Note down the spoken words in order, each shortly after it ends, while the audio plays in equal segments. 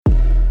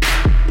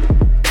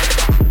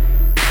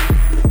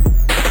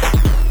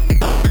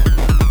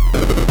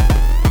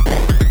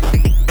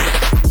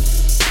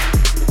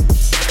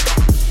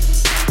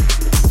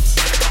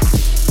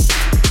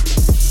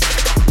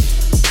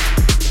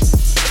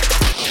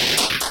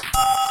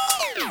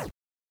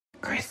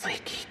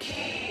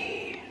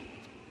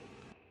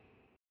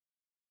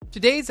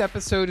Today's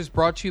episode is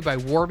brought to you by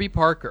Warby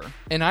Parker,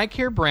 an eye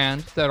care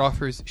brand that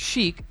offers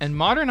chic and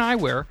modern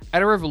eyewear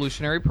at a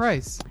revolutionary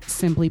price.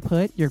 Simply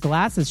put, your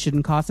glasses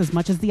shouldn't cost as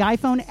much as the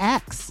iPhone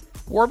X.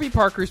 Warby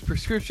Parker's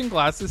prescription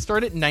glasses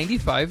start at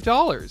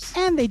 $95.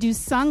 And they do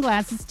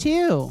sunglasses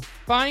too.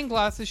 Buying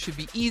glasses should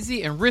be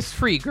easy and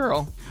risk-free,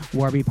 girl.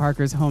 Warby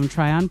Parker's Home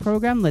Try-On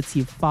program lets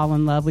you fall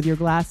in love with your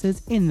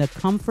glasses in the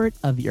comfort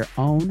of your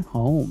own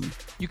home.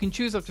 You can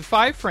choose up to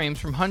 5 frames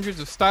from hundreds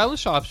of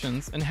stylish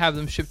options and have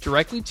them shipped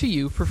directly to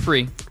you for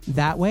free.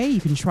 That way, you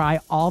can try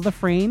all the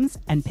frames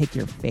and pick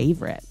your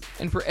favorite.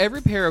 And for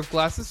every pair of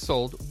glasses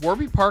sold,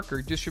 Warby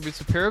Parker distributes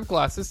a pair of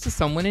glasses to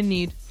someone in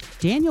need.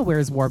 Daniel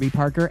wears Warby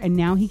Parker, and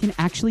now he can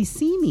actually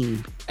see me.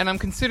 And I'm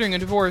considering a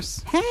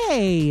divorce.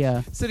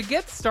 Hey! So to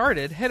get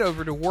started, head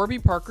over to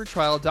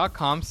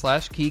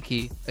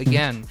warbyparkertrial.com/Kiki.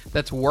 Again,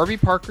 that's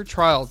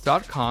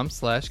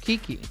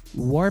warbyparkertrial.com/Kiki.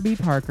 Warby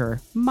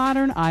Parker,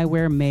 modern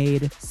eyewear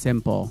made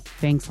simple.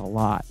 Thanks a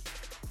lot.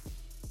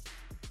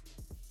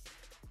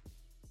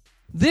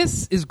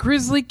 This is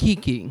Grizzly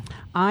Kiki.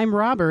 I'm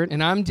Robert.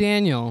 And I'm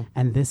Daniel.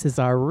 And this is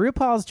our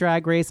RuPaul's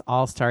Drag Race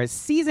All-Stars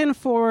Season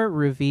 4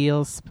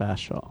 Reveal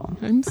Special.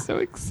 I'm so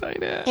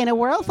excited. In a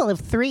world full of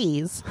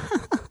threes.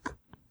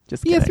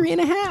 Just kidding. Yeah,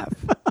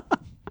 3.5.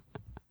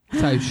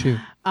 Size shoe.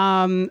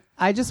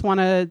 I just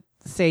want to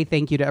say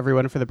thank you to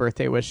everyone for the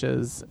birthday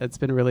wishes. It's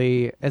been a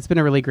really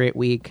great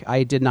week.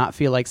 I did not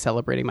feel like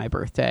celebrating my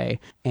birthday,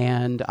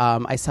 and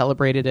I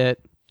celebrated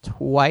it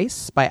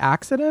twice by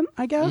accident,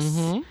 I guess.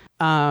 Mm-hmm.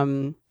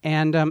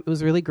 It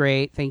was really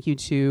great. Thank you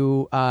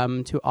to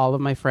all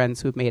of my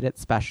friends who've made it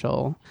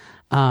special.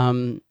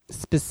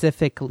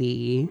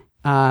 Specifically,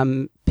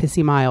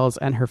 Pissy Miles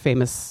and her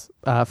famous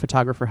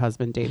photographer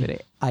husband,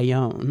 David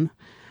Ione.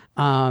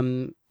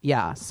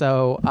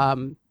 So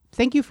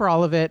thank you for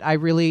all of it. I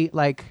really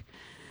like.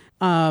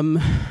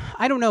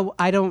 I don't know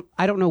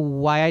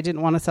why I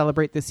didn't want to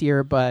celebrate this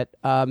year, but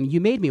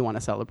you made me want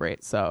to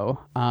celebrate. So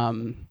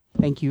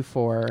thank you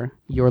for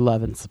your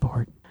love and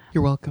support.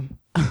 You're welcome.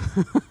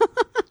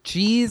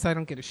 Jeez, I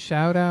don't get a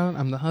shout out.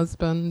 I'm the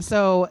husband.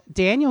 So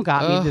Daniel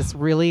got me this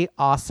really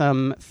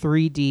awesome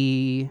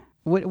 3D.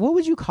 What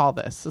would you call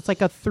this? It's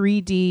like a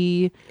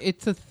 3D.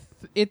 It's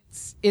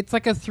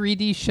like a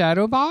 3D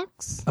shadow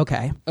box.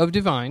 Okay. Of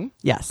Divine.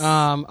 Yes.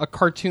 A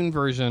cartoon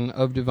version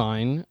of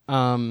Divine.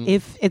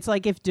 If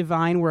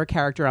Divine were a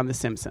character on The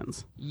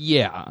Simpsons.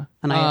 Yeah.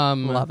 And I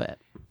love it.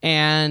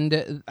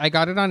 And I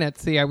got it on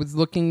Etsy. I was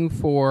looking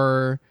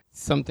for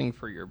something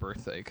for your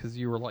birthday because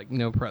you were like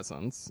no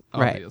presents,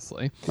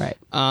 obviously. Right.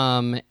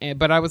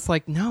 But I was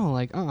like, no,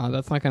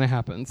 that's not going to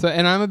happen. So,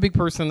 and I'm a big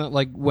person that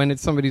like when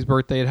it's somebody's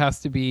birthday, it has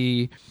to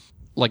be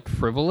like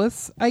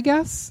frivolous, I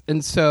guess.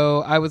 And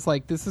so I was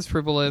like, this is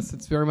frivolous.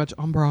 It's very much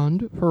on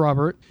brand for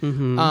Robert.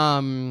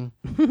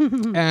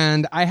 Mm-hmm.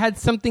 And I had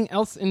something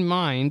else in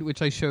mind,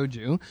 which I showed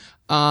you.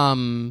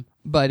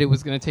 But it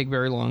was going to take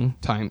very long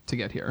time to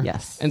get here.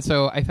 Yes. And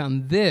so I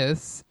found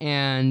this,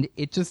 and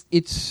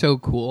it's so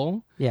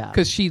cool. Yeah.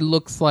 Because she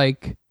looks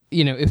like,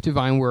 if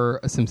Divine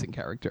were a Simpson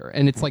character.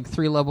 And it's like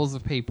 3 levels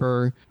of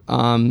paper.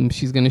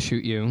 She's going to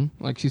shoot you.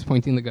 Like she's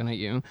pointing the gun at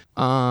you.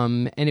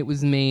 And it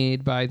was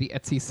made by the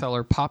Etsy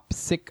seller Pop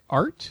Sick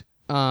Art.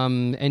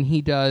 And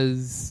he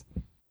does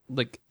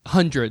like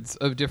hundreds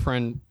of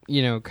different,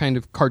 kind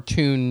of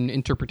cartoon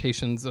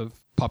interpretations of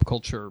pop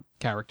culture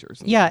characters.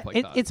 And stuff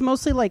like that. It's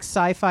mostly like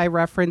sci-fi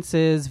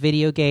references,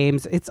 video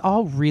games. It's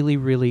all really,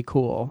 really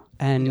cool.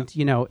 And,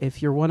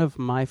 if you're one of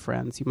my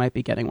friends, you might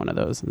be getting one of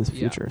those in the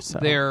future. So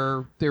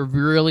they're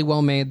really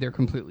well made. They're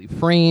completely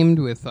framed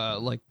with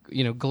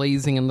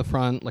glazing in the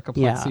front, like a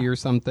plexi or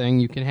something.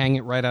 You can hang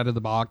it right out of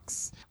the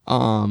box.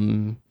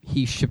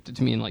 He shipped it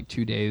to me in like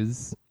 2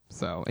 days.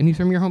 So, and he's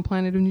from your home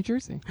planet of New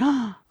Jersey.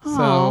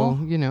 So,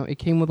 it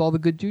came with all the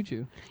good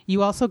juju.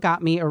 You also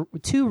got me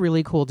 2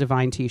 really cool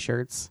Divine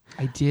t-shirts.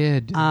 I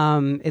did.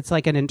 It's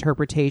like an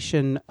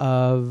interpretation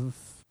of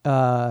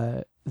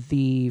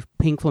the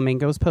Pink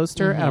Flamingos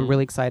poster, and I'm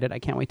really excited. I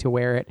can't wait to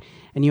wear it.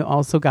 And you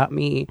also got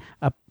me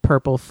a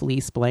purple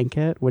fleece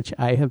blanket, which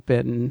I have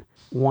been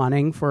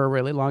wanting for a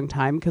really long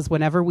time, because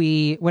whenever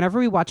we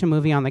watch a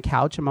movie on the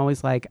couch, I'm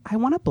always like, I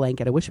want a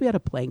blanket. I wish we had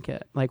a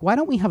blanket. Like, why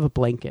don't we have a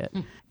blanket?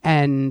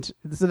 And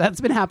so that's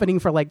been happening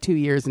for like 2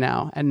 years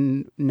now,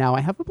 and now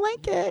I have a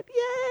blanket.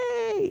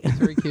 Yay! It's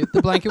very cute.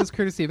 The blanket was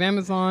courtesy of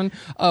Amazon.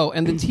 Oh,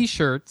 and the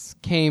t-shirts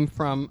came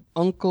from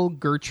Uncle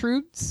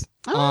Gertrude's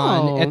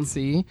on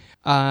Etsy.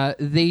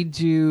 They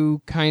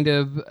do kind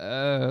of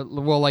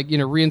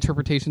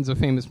reinterpretations of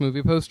famous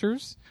movie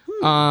posters.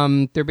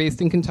 They're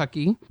based in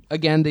Kentucky.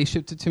 Again, they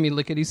shipped it to me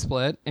lickety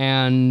split,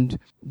 and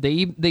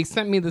they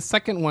sent me the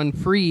second one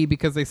free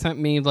because they sent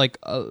me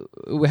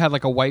we had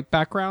like a white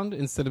background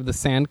instead of the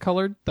sand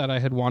colored that I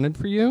had wanted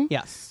for you.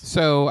 Yes.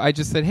 So I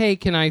just said, hey,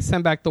 can I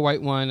send back the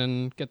white one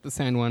and get the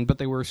sand one? But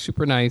they were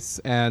super nice,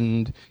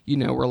 and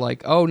were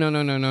like, oh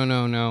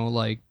no,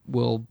 like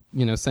will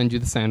send you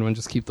the sand one.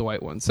 Just keep the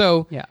white one.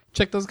 So Yeah.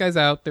 check those guys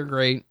out. They're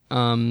great.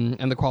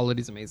 And the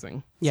quality's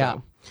amazing. Yeah.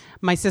 So.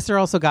 My sister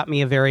also got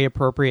me a very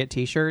appropriate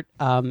T-shirt.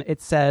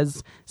 It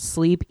says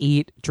 "Sleep,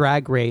 Eat,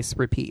 Drag Race,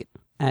 Repeat,"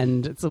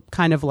 and it's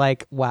kind of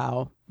like,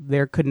 wow,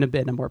 there couldn't have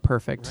been a more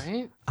perfect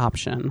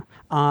option.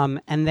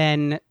 And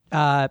then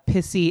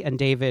Pissy and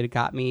David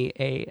got me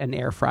an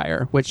air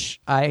fryer,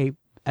 which I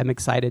am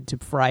excited to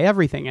fry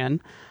everything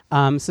in.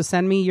 So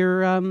send me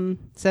your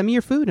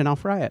food and I'll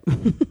fry it.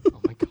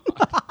 Oh my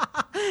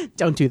God.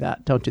 Don't do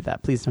that. Don't do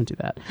that. Please don't do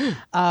that.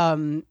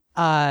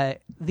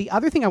 The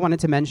other thing I wanted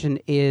to mention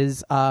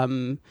is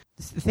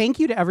thank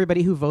you to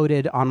everybody who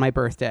voted on my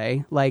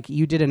birthday. Like,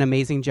 you did an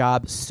amazing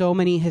job. So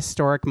many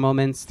historic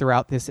moments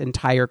throughout this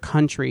entire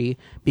country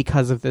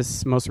because of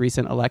this most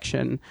recent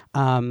election.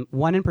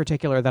 One in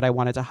particular that I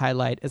wanted to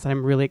highlight is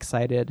I'm really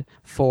excited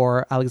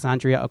for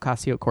Alexandria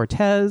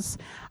Ocasio-Cortez.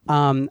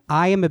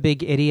 I am a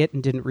big idiot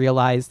and didn't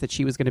realize that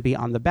she was going to be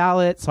on the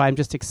ballot. So I'm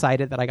just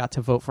excited that I got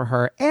to vote for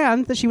her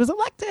and that she was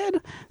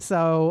elected.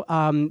 So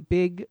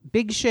big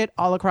shit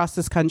all across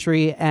this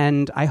country.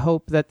 And I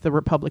hope that the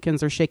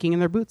Republicans are shaking in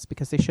their boots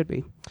because they should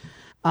be.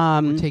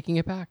 We're taking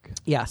it back.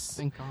 Yes.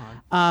 Thank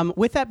God.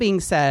 With that being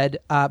said,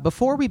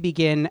 before we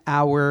begin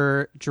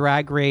our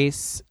drag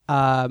race,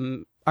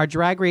 coverage.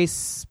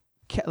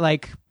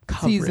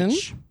 Season?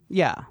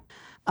 Yeah.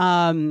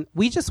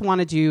 We just want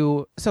to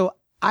do, so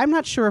I'm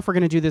not sure if we're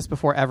going to do this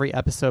before every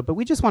episode, but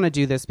we just want to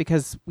do this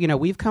because,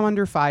 we've come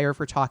under fire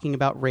for talking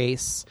about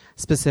race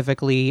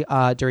specifically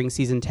during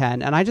season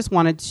 10. And I just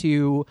wanted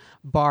to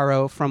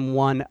borrow from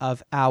one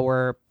of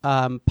our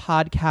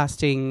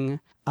podcasting,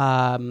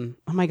 oh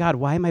my God,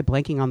 why am I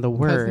blanking on the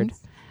word?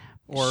 Cousins?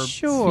 Or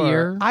sure.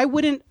 sphere?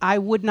 I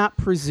would not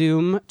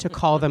presume to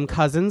call them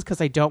cousins because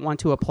I don't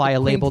want to apply a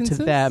label to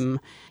them.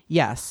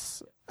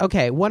 Yes.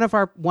 Okay, one of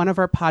our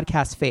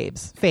podcast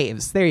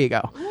faves. There you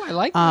go. Oh, I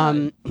like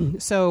that.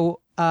 So,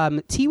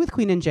 Tea with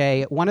Queen and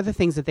Jay. One of the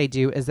things that they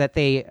do is that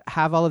they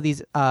have all of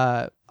these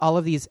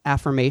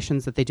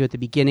affirmations that they do at the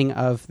beginning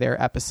of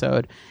their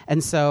episode,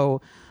 and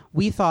so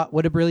we thought,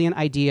 what a brilliant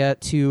idea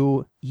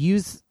to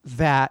use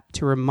that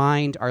to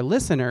remind our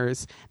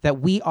listeners that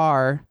we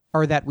are,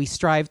 or that we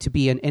strive to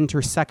be, an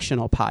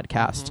intersectional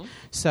podcast. Mm-hmm.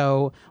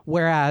 So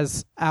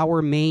whereas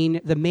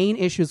the main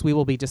issues we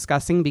will be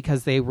discussing,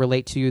 because they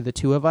relate to the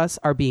two of us,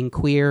 are being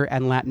queer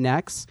and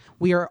Latinx,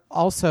 we're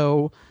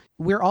also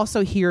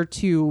here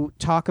to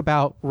talk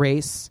about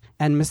race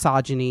and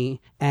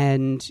misogyny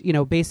and,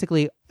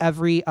 basically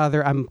every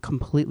other, I'm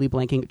completely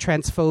blanking,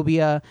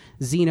 transphobia,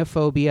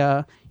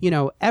 xenophobia,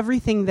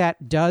 everything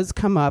that does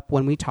come up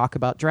when we talk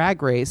about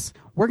Drag Race,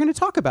 we're going to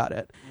talk about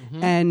it.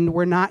 Mm-hmm. And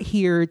we're not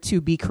here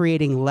to be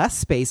creating less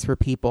space for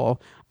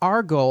people.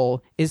 Our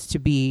goal is to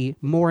be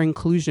more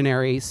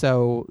inclusionary.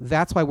 So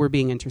that's why we're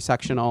being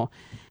intersectional.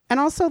 And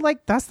also,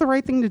 that's the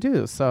right thing to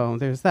do. So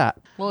there's that.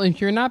 Well,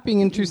 if you're not being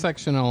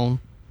intersectional,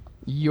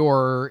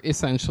 you're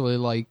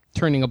essentially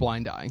turning a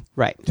blind eye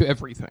to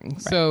everything.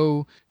 Right.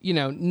 So,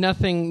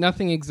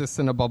 nothing exists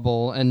in a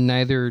bubble, and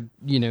neither,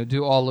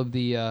 do all of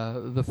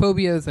the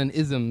phobias and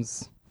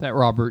isms that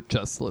Robert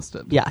just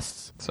listed.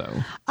 Yes. So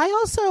I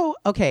also,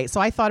 so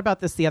I thought about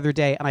this the other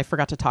day and I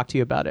forgot to talk to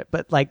you about it,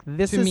 but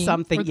this is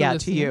something,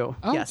 to you.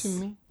 Oh, yes. To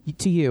me.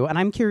 To you. And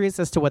I'm curious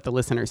as to what the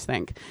listeners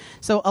think.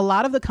 So a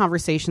lot of the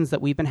conversations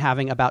that we've been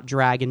having about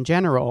drag in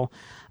general,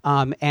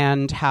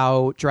 and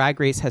how Drag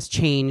Race has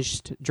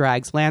changed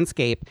drag's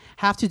landscape,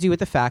 have to do with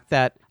the fact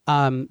that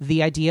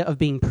the idea of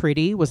being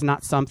pretty was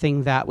not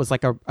something that was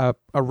like a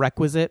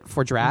requisite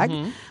for drag.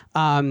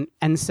 Mm-hmm.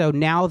 And so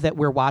now that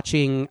we're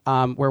watching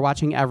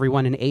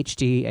everyone in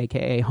HD,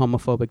 aka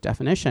homophobic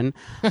definition,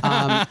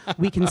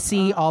 we can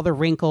see all the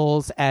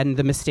wrinkles and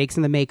the mistakes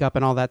in the makeup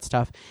and all that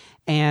stuff.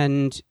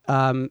 And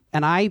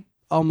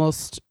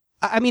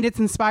it's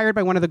inspired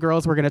by one of the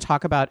girls we're going to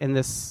talk about in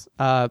this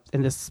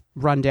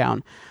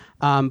rundown.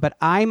 But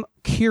I'm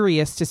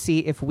curious to see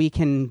if we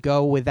can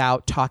go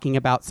without talking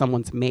about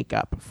someone's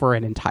makeup for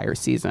an entire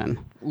season.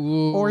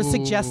 Ooh. Or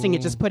suggesting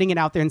it, just putting it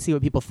out there and see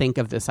what people think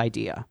of this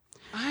idea.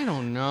 I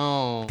don't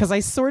know. Because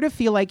I sort of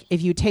feel like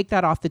if you take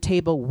that off the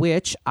table,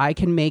 which I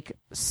can make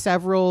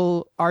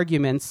several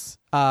arguments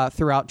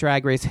throughout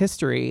Drag Race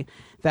history,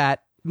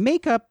 that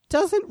makeup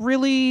doesn't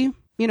really...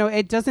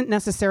 it doesn't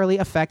necessarily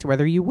affect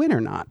whether you win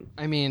or not.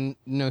 I mean,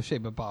 no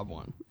shade, but Bob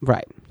won.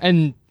 Right.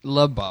 And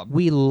love Bob.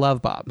 We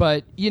love Bob.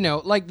 But,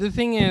 the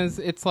thing is,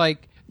 it's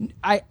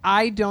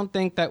I don't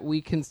think that we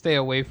can stay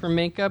away from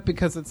makeup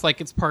because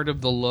it's part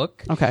of the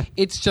look. Okay.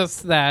 It's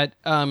just that,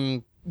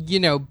 I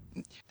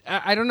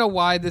don't know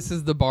why this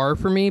is the bar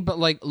for me, but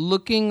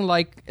looking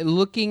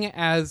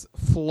as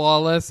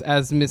flawless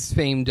as Miss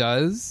Fame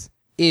does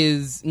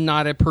is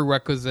not a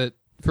prerequisite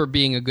for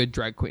being a good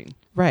drag queen.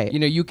 Right.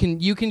 You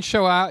can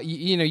show out,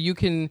 you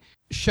can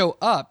show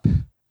up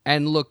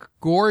and look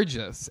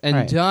gorgeous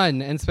and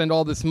done and spend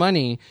all this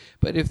money.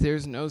 But if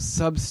there's no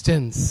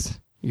substance,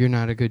 you're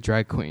not a good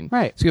drag queen.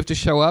 Right. So you have to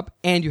show up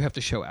and you have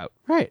to show out.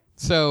 Right.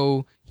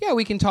 So, yeah,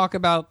 we can talk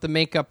about the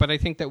makeup, but I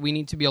think that we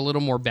need to be a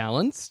little more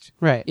balanced.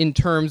 Right. In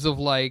terms of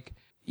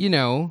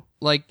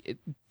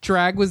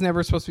drag was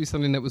never supposed to be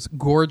something that was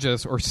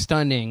gorgeous or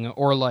stunning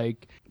or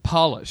like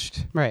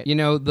polished. Right.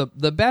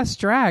 The best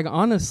drag,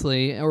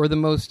 honestly, or the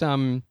most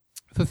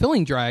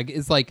fulfilling drag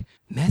is like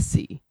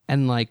messy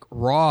and like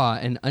raw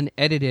and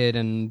unedited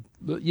and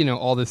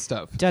all this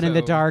stuff done in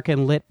the dark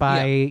and lit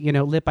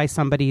by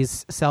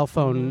somebody's cell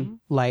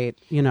phone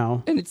light.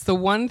 And it's the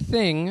one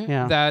thing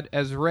that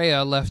as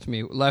Rhea left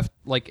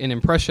like an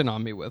impression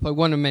on me with, like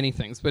one of many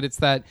things, but it's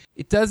that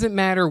it doesn't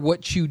matter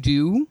what you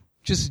do,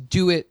 just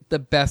do it the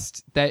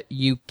best that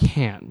you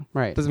can.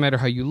 Right. Doesn't matter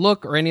how you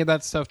look or any of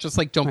that stuff. Just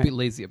like don't be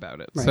lazy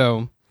about it. Right.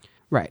 So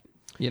right.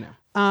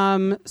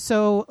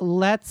 So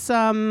let's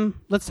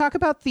talk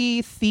about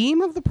the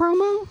theme of the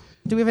promo.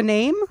 Do we have a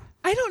name?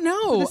 I don't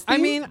know. I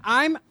mean,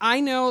 I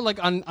know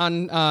like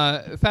on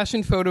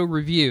Fashion Photo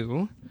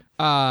Review,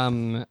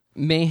 not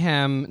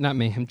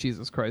Mayhem,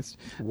 Jesus Christ.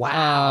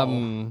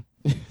 Wow.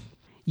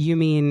 You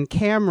mean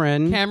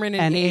Cameron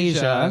and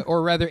Asia,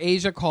 or rather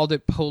Asia called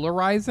it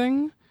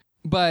polarizing,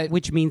 but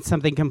which means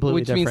something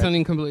completely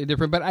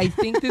different. But I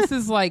think this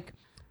is like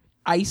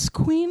Ice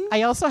Queen.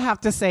 I also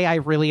have to say I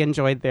really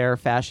enjoyed their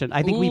fashion.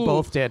 I think we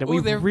both did. We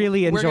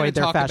really enjoyed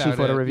their fashion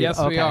photo review. Yes,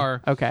 we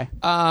are. Okay.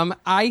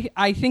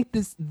 I think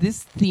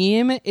this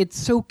theme,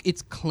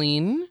 it's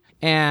clean,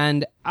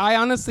 and I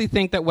honestly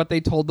think that what they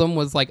told them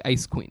was like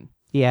Ice Queen.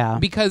 Yeah.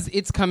 Because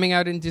it's coming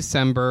out in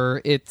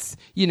December. It's,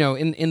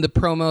 in the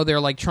promo they're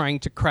like trying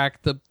to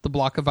crack the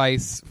block of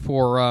ice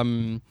for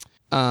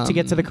to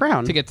get to the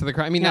crown.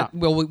 I mean,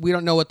 we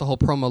don't know what the whole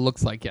promo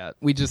looks like yet.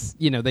 We just,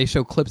 they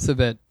show clips of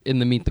it in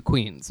the Meet the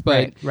Queens.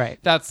 But right.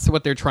 That's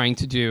what they're trying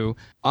to do.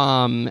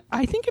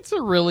 I think it's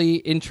a really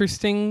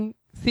interesting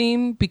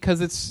theme because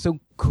it's so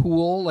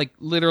cool. Like,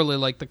 literally,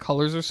 like, the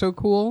colors are so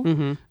cool.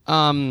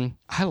 Mm-hmm.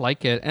 I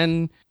like it.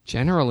 And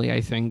generally,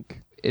 I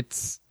think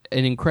it's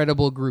an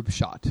incredible group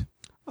shot.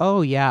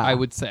 Oh yeah, I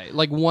would say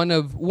like one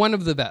of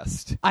the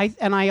best.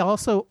 I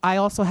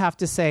also have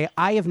to say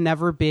I have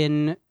never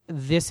been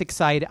this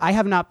excited. I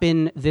have not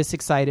been this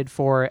excited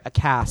for a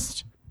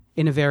cast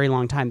in a very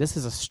long time. This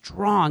is a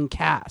strong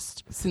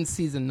cast. Since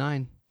season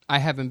 9, I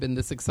haven't been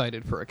this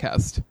excited for a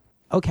cast.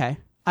 Okay.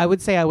 I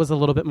would say I was a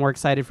little bit more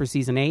excited for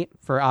season 8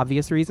 for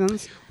obvious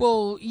reasons.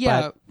 Well,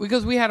 yeah,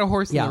 because we had a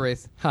horse in the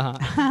race.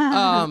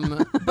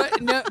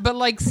 But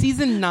like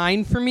season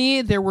 9 for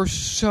me, there were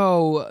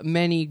so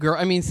many girls.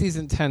 I mean,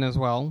 season 10 as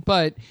well.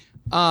 But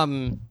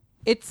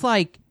it's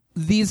like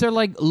these are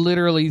like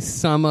literally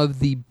some of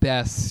the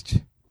best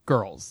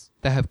girls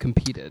that have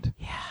competed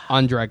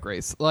on Drag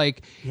Race.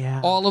 Like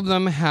all of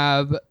them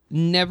have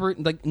never,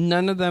 like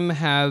none of them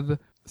have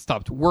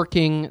stopped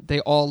working. They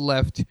all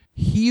left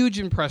huge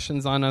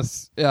impressions on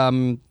us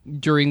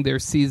during their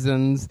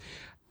seasons,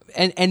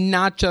 and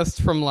not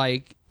just from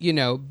like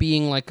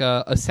being like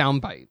a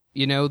soundbite.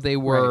 They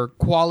were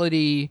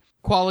quality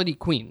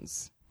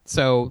queens.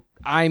 So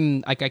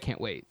I'm like, I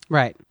can't wait.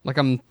 Right. Like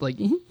I'm like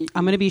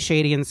I'm going to be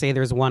shady and say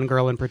there's one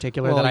girl in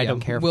particular that I don't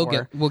care for.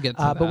 We'll get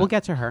to that. But we'll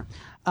get to her.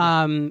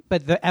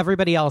 But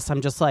everybody else,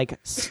 I'm just like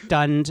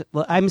stunned.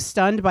 I'm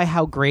stunned by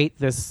how great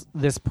this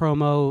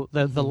promo,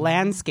 the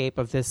landscape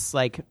of this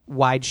like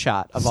wide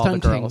shot of all the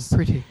girls.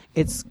 Pretty.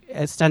 It's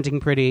stunting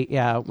pretty.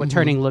 Yeah. What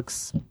turning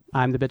looks.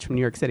 I'm the bitch from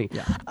New York City.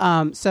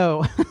 Yeah.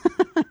 So.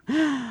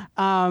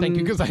 Thank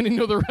you, because I didn't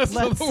know the rest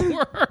of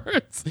the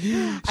words.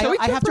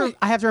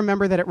 I have to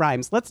remember that it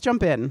rhymes. Let's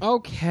jump in.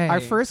 Okay. Our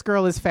first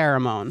girl is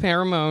Pheromone.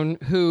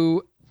 Pheromone,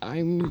 who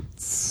I'm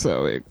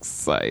so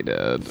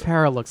excited.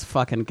 Farrah looks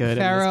fucking good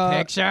in this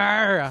picture.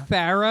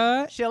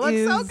 Farrah, she looks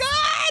so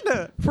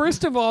good.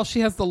 First of all,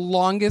 she has the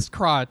longest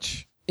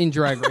crotch in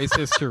Drag Race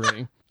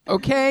history.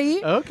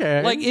 Okay.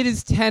 Like it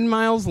is 10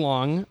 miles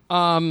long.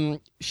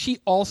 She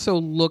also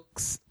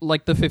looks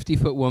like the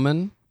 50-foot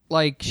woman.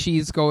 Like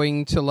she's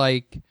going to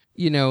like,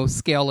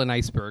 scale an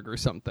iceberg or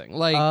something.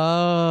 Like,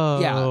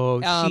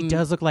 she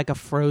does look like a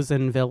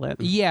Frozen villain.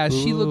 Yeah,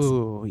 she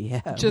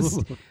looks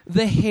just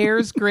the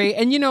hair's great.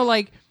 And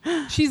like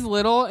she's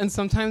little, and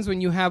sometimes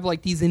when you have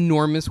like these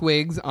enormous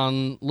wigs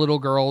on little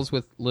girls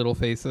with little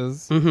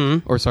faces,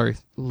 or sorry,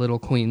 little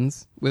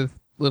queens with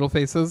little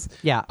faces,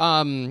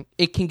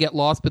 it can get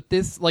lost. But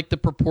this, like, the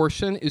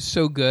proportion is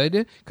so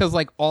good because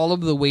like all of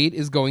the weight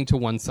is going to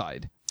one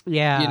side.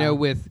 Yeah.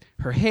 With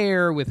her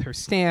hair, with her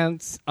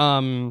stance.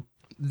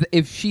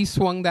 If she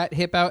swung that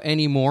hip out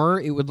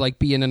anymore, it would like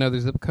be in another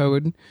zip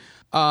code.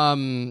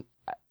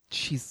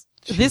 She's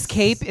this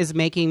cape is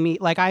making me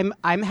like I'm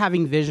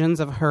having visions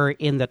of her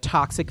in the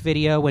Toxic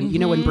video when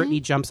when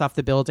Britney jumps off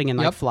the building and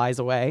like flies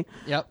away.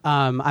 Yep.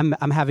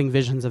 I'm having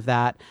visions of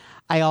that.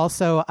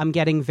 I'm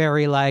getting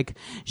very like,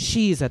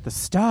 she's at the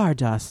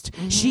Stardust.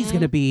 She's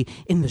going to be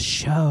in the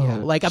show. Yeah.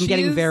 Like I'm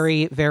getting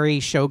very, very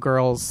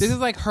showgirls. This is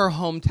like her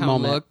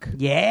hometown look.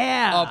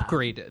 Yeah.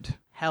 Upgraded.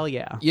 Hell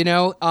yeah.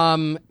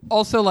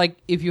 Also like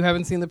if you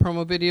haven't seen the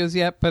promo videos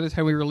yet, by the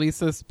time we release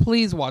this,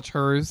 please watch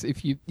hers.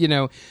 If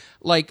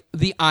like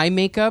the eye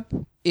makeup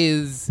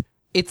it's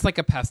like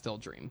a pastel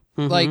dream.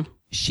 Like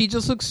she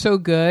just looks so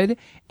good.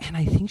 And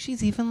I think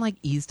she's even like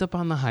eased up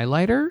on the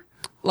highlighter.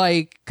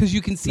 Like, because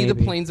you can see the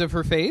Maybe. planes of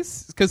her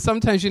face. Because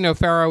sometimes,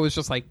 Farrah was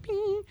just like,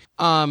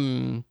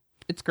 ping.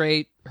 It's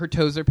great. Her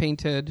toes are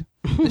painted.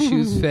 The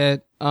shoes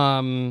fit.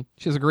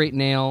 She has a great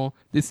nail.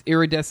 This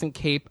iridescent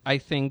cape, I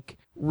think,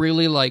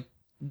 really like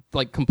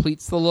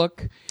completes the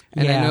look.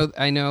 And Yeah.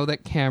 I know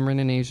that Cameron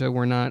and Asia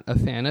were not a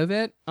fan of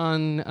it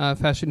on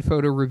Fashion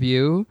Photo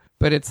Review,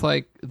 but it's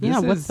like,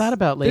 what's that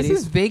about, ladies?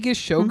 This is Vegas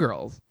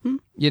showgirls.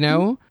 You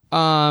know?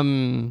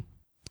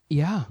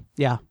 Yeah.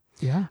 Yeah.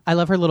 Yeah. I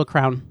love her little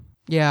crown.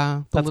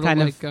 Yeah. The That's little, kind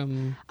like, of.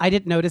 I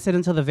didn't notice it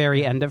until the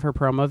very end of her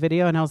promo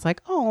video, and I was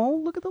like, "Oh,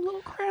 look at the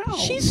little crown."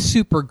 she's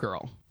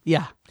Supergirl.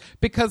 yeah,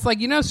 Because, like,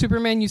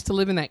 Superman used to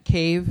live in that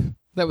cave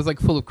that was, like,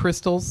 full of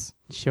crystals.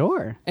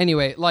 sure.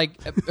 Anyway,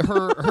 like,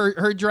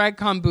 her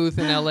DragCon booth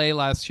in LA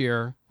last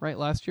year, right?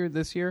 Last year?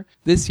 This year?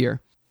 This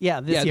year. Yeah,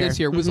 this year. This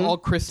year was all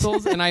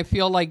crystals, and I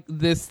feel like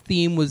this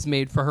theme was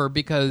made for her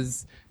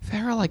because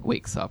Farrah, like,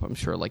 wakes up, I'm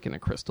sure, like, in a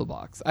crystal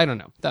box. I don't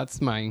know. That's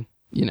my,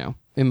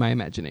 in my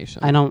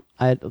imagination.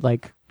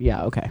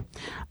 Yeah, okay.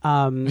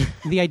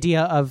 The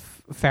idea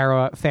of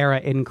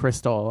Farrah in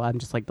crystal, I'm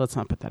just like, let's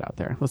not put that out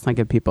there. Let's not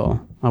give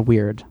people a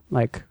weird,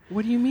 like,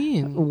 What do you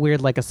mean?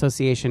 weird, like,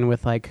 association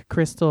with, like,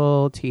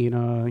 Crystal,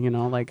 Tina,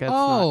 like, it's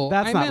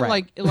that's I not meant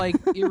right. like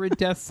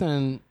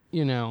iridescent,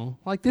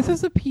 like this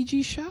is a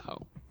PG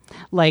show.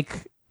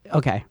 Like,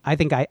 okay, I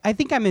think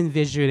I'm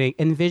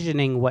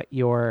envisioning what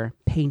you're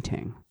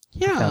painting.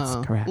 Yeah,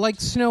 That's correct. like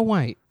Snow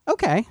White,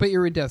 Okay. but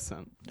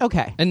iridescent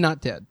Okay. and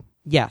not dead.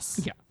 Yes.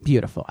 Yeah.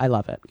 Beautiful. I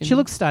love it. She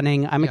looks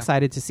stunning. I'm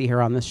excited to see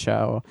her on this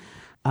show.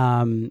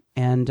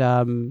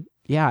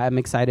 Yeah, I'm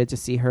excited to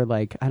see her,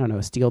 like, I don't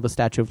know, steal the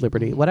Statue of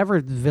Liberty. Whatever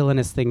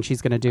villainous thing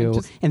she's going to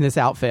do in this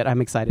outfit,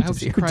 I'm excited I to hope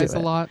see she her do cries it. a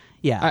lot.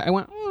 Yeah. I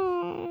went,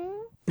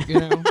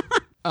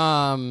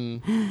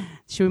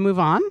 Should we move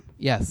on?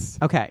 yes.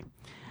 Okay.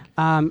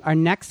 Our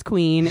next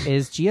queen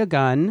is Gia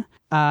Gunn.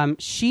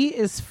 She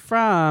is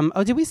from...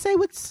 Oh, did we say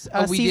what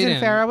we season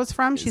didn't. Farrah was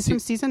from? She's from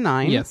season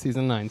 9. Yes,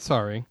 season 9.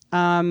 Sorry.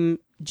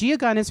 Gia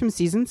Gunn is from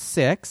season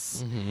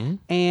 6.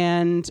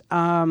 And,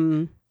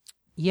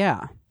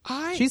 yeah.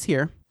 She's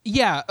here.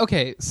 Yeah.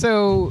 Okay.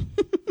 So,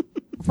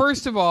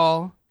 first of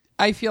all,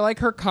 I feel like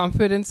her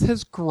confidence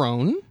has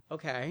grown.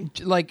 Okay.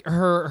 Like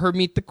her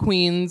Meet the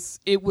Queens,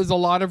 it was a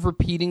lot of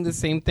repeating the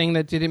same thing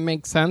that didn't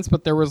make sense,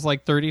 but there was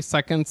like 30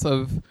 seconds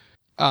of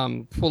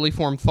fully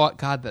formed thought.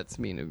 God, that's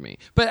mean of me.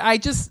 But I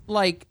just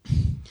like...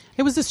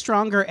 It was a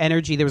stronger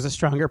energy. There was a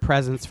stronger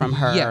presence from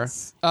her.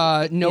 Yes.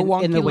 No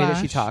wonky in the way that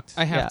lash. she talked.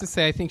 I have to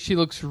say, I think she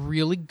looks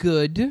really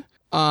good.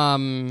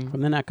 From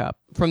the neck up.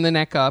 From the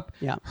neck up.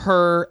 Yeah.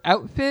 Her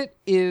outfit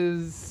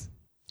is...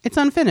 It's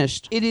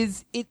unfinished. It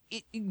is...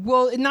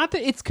 Well, not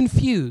that it's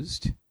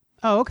confused.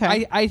 Oh,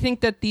 okay. I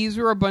think that these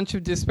are a bunch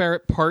of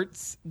disparate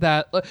parts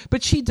that...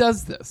 But she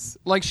does this.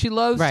 Like, she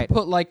loves to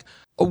put, like,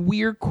 a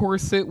weird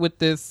corset with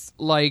this,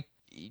 like,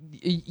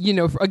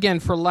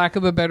 again, for lack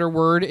of a better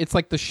word, it's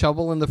like the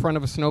shovel in the front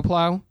of a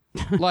snowplow.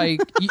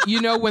 Like,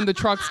 when the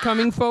truck's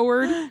coming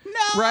forward. No!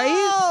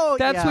 Right?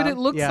 That's what it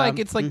looks like.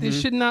 It's like, this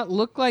should not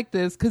look like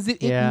this because it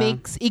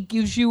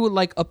gives you,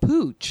 like, a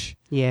pooch.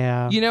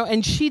 Yeah.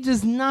 And she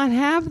does not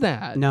have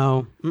that.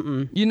 No.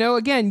 Mm-mm.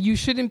 Again, you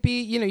shouldn't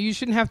be, you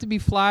shouldn't have to be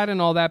flat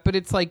and all that, but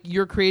it's like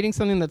you're creating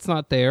something that's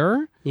not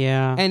there.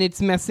 Yeah. And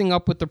it's messing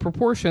up with the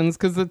proportions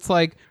because it's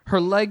like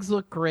her legs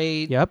look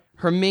great. Yep.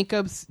 Her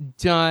makeup's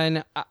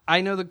done.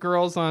 I know the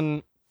girls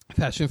on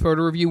Fashion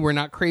Photo Review were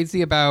not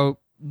crazy about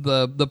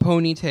the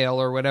ponytail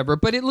or whatever,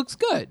 but it looks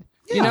good.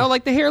 Yeah.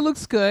 Like the hair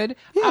looks good.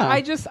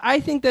 Yeah. I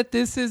think that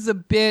this is a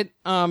bit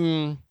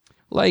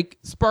like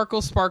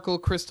sparkle,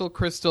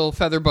 crystal,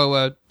 feather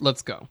boa,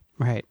 let's go.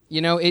 Right.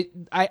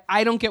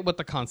 I don't get what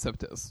the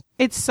concept is.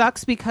 It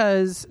sucks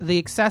because the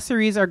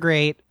accessories are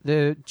great.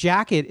 The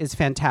jacket is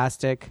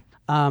fantastic.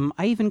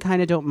 I even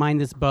kind of don't mind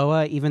this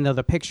boa, even though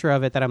the picture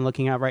of it that I'm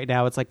looking at right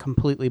now, it's like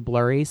completely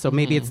blurry. So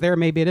maybe it's there,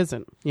 maybe it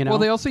isn't. Well,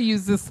 they also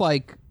use this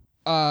like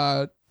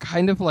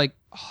kind of like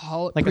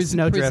a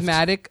snowdrift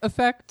prismatic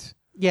effect.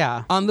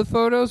 Yeah. On the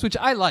photos, which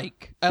I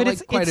like. I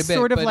like quite a bit. It's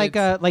sort of like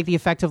the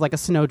effect of like a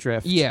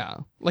snowdrift. Yeah.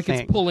 Like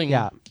thing. It's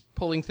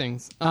pulling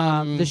things.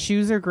 The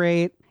shoes are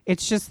great.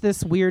 It's just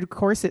this weird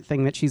corset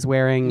thing that she's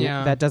wearing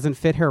that doesn't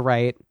fit her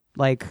right.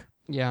 Like,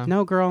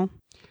 no, girl.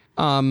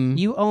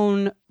 You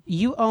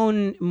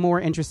own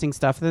more interesting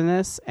stuff than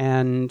this,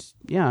 and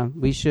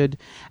we should,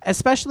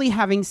 especially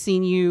having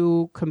seen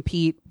you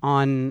compete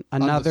on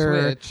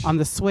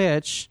the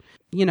Switch.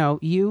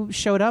 You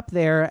showed up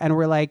there and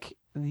were like,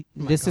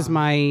 this is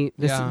my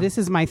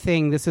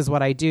thing. This is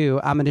what I do.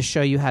 I'm going to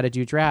show you how to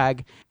do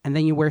drag. And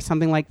then you wear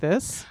something like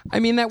this. I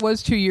mean, that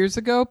was 2 years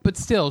ago, but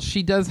still,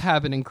 she does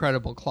have an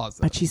incredible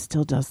closet. But she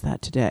still does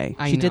that today.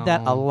 I She know. did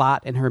that a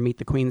lot in her Meet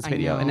the Queens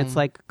video. And it's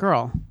like,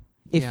 girl,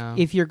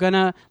 if you're going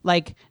to,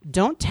 like,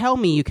 don't tell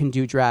me you can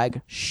do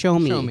drag. Show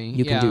me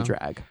you can do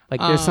drag. Like,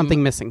 there's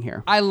something missing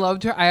here. I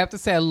loved her. I have to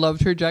say, I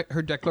loved her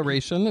her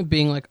declaration of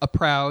being like a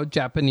proud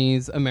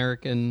Japanese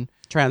American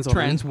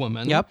trans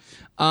woman. Yep.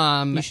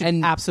 You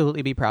should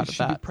absolutely be proud of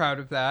that. Be proud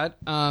of that.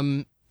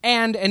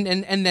 And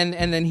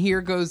then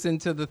here goes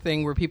into the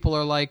thing where people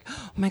are like,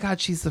 oh my God,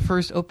 she's the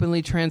first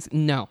openly trans.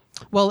 No.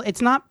 Well,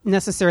 it's not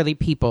necessarily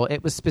people.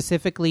 It was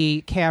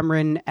specifically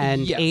Cameron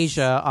and Yes.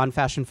 Asia on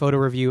Fashion Photo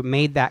Review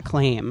made that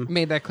claim.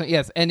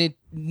 Yes. And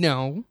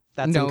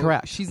that's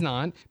incorrect. She's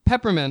not.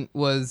 Peppermint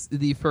was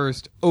the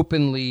first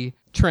openly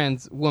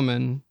trans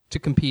woman to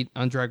compete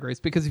on Drag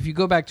Race, because if you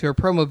go back to her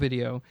promo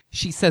video,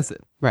 she says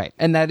it. Right.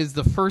 And that is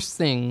the first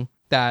thing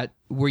that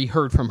we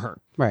heard from her.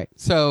 Right.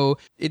 So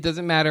it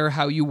doesn't matter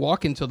how you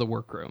walk into the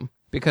workroom,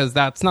 because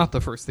that's not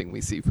the first thing we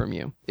see from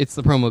you. It's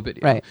the promo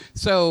video. Right.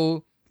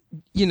 So,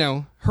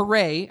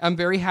 hooray. I'm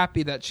very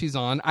happy that she's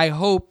on. I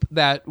hope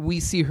that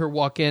we see her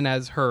walk in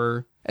as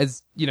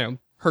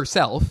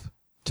herself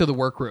to the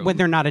workroom. When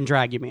they're not in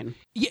drag, you mean?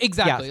 Yeah,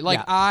 exactly. Yes,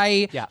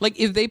 like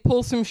if they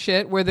pull some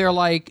shit where they're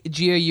like,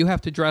 Gia, you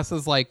have to dress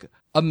as like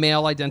a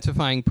male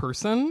identifying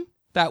person,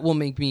 that will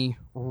make me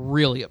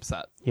really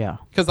upset. Yeah.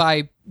 Because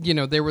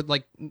they were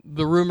like,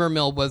 the rumor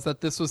mill was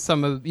that this was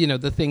some of,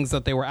 the things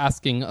that they were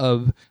asking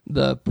of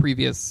the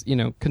previous,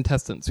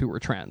 contestants who were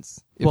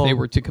trans if they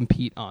were to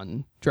compete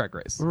on Drag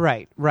Race.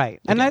 Right.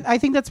 And I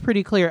think that's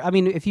pretty clear. I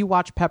mean, if you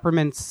watch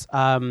Peppermint's,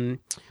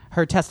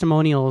 her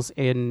testimonials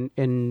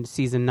in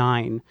season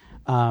 9,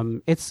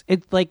 it's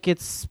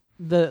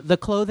the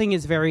clothing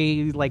is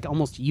very like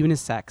almost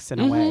unisex in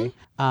a way.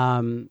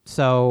 I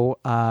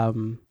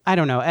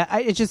don't know.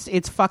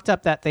 It's fucked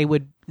up that they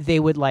would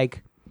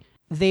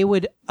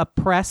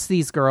oppress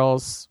these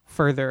girls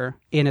further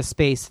in a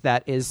space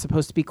that is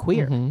supposed to be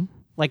queer.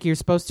 Like, you're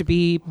supposed to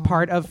be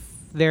part of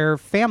their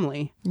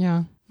family.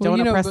 Yeah.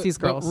 Don't oppress these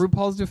girls. But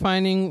RuPaul's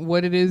defining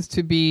what it is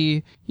to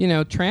be,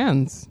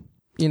 trans.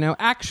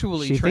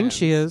 Actually she trans. Thinks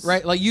she is.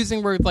 Right? Like,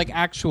 using words like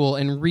actual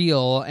and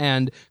real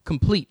and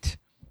complete.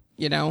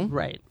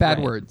 Right. Bad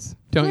right. words.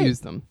 Don't use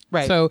them.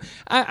 Right. So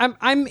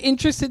I'm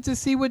interested to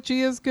see what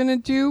Gia's gonna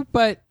do,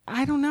 but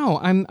I don't know.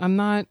 I'm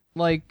not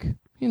like,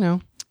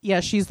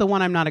 Yeah, she's the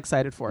one I'm not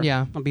excited for.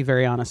 Yeah. I'll be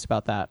very honest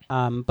about that.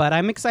 But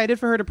I'm excited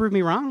for her to prove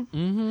me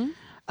wrong.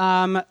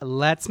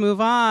 Let's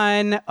move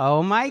on.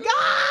 Oh my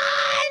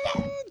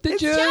God!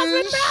 It's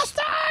Jasmine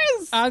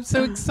Masters! I'm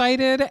so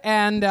excited,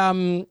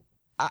 and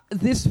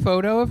this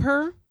photo of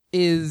her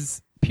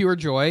is pure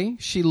joy.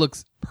 She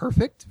looks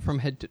perfect from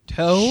head to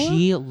toe.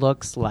 She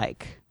looks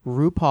like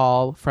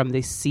RuPaul from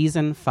the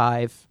season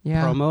 5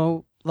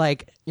 promo,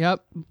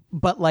 Yep.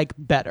 but like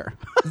better.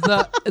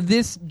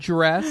 This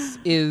dress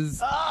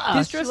is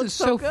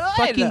so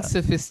fucking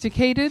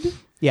sophisticated.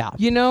 Yeah.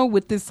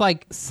 With this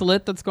like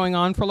slit that's going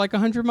on for like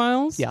 100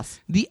 miles.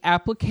 Yes. The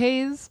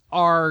appliques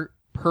are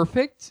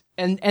perfect,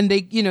 and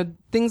they,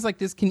 things like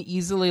this can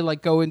easily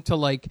like go into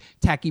like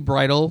tacky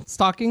bridal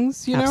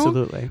stockings,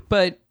 Absolutely.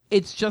 But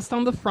it's just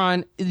on the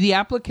front. The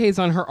appliques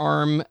on her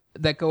arm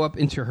that go up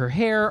into her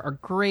hair are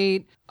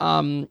great.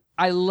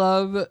 I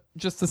love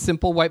just the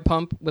simple white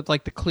pump with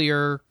like the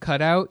clear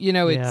cutout.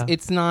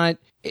 It's not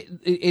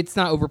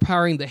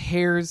overpowering. The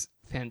hair's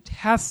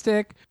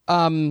fantastic.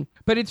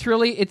 But it's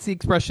the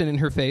expression in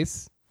her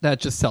face that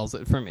just sells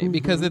it for me,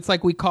 because it's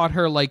like we caught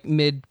her like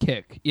mid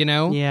kick,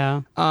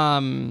 Yeah.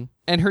 And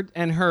her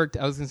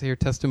I was gonna say her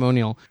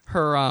testimonial.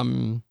 Her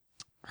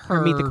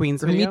Meet the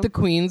Queens her video? Meet the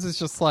Queens is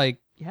just like,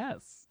 yes.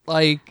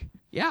 Like,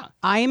 yeah.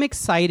 I am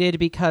excited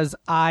because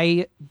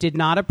I did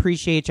not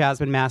appreciate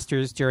Jasmine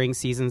Masters during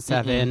season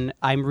 7.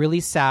 I'm really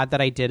sad that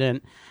I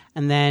didn't.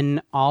 And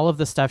then all of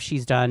the stuff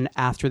she's done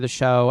after the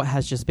show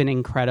has just been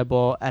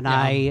incredible. And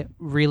I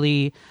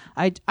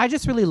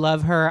just really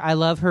love her. I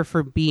love her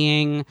for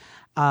being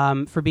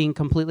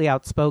completely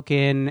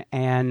outspoken,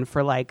 and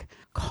for like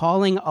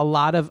calling a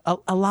lot of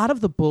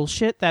the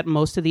bullshit that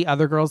most of the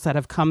other girls that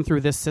have come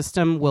through this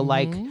system will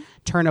like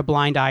turn a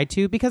blind eye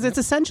to, because it's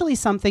essentially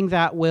something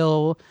that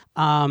will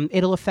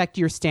it'll affect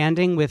your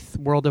standing with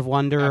World of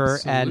Wonder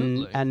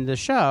and the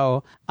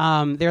show.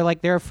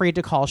 They're afraid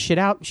to call shit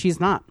out.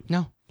 She's not.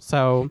 No.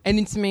 So, and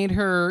it's made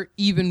her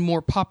even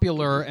more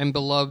popular and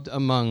beloved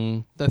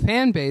among the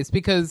fan base,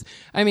 because,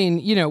 I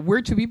mean,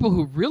 we're two people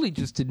who really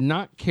just did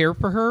not care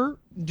for her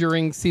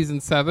during season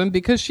 7,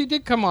 because she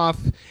did come off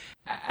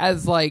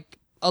as like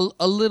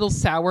a little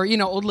sour,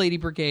 old lady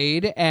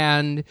brigade,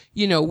 and,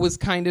 was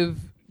kind of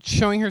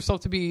showing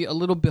herself to be a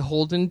little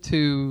beholden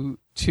to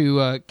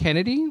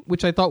Kennedy,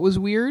 which I thought was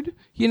weird,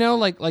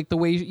 like the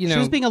way, she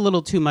was being a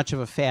little too much of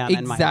a fan,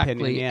 in my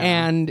opinion.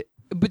 Yeah.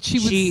 But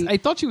I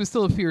thought she was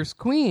still a fierce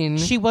queen.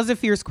 She was a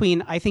fierce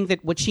queen. I think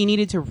that what she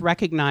needed to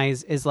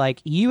recognize is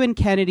like, you and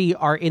Kennedy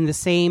are in the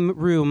same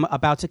room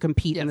about to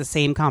compete in the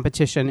same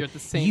competition. You're at the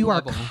same you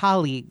level. Are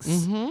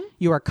colleagues.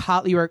 You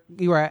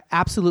are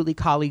absolutely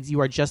colleagues. You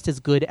are just as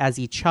good as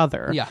each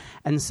other. Yeah.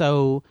 And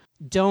so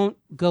don't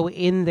go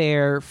in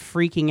there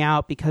freaking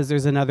out because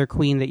there's another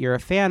queen that you're a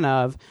fan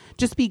of.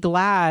 Just be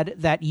glad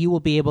that you will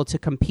be able to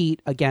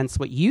compete against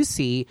what you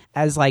see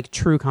as like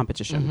true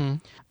competition.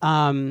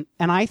 And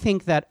I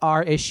think that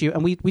our issue,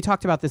 and we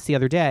talked about this the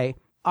other day,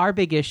 our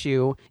big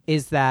issue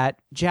is that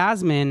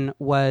Jasmine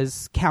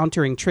was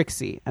countering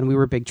Trixie, and we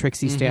were big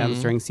Trixie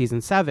stans during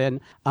season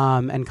 7,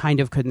 and kind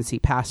of couldn't see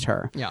past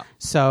her. Yeah.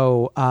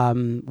 So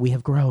we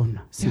have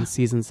grown since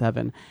season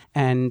 7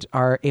 and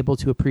are able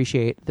to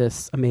appreciate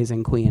this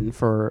amazing queen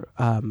for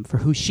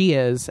who she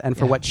is and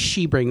for what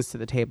she brings to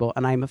the table.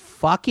 And I'm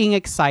fucking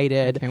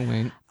excited. Can't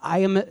wait.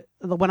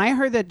 When I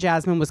heard that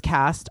Jasmine was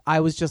cast, I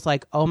was just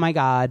like, oh my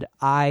God,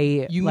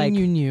 You mean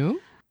you knew?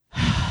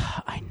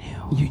 I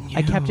knew. You knew.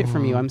 I kept it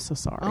from you. I'm so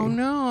sorry. Oh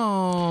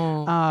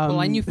no. Well,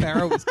 I knew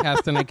Farrah was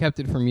cast, and I kept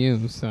it from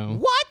you. So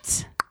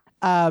what?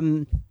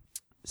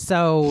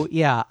 So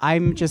yeah,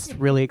 I'm just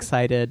really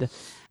excited.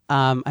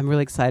 I'm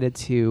really excited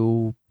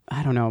to.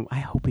 I don't know. I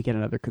hope we get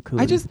another Cocoon.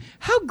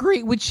 How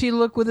great would she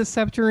look with a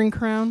scepter and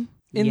crown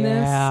in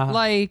this?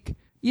 Like,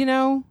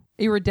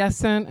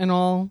 iridescent and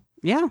all.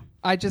 Yeah.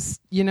 I just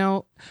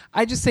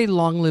say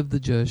long live the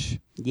Jush.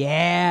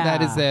 Yeah.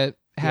 That is it.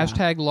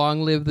 Hashtag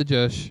long live the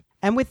Jush.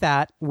 And with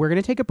that, we're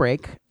going to take a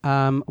break.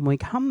 When we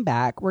come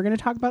back, we're going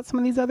to talk about some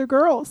of these other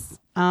girls.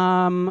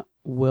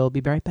 We'll be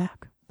right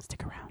back.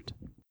 Stick around.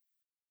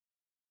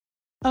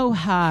 Oh,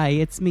 hi,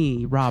 it's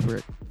me,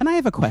 Robert. And I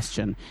have a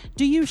question.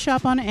 Do you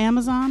shop on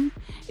Amazon?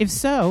 If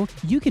so,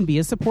 you can be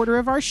a supporter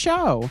of our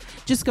show.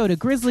 Just go to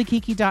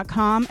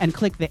grizzlykiki.com and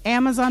click the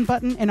Amazon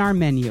button in our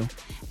menu.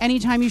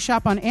 Anytime you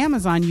shop on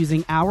Amazon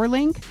using our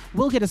link,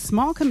 we'll get a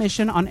small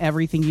commission on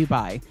everything you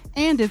buy.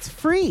 And it's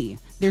free.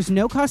 There's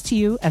no cost to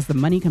you as the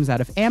money comes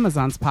out of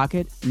Amazon's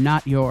pocket,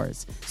 not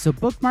yours. So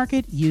bookmark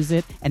it, use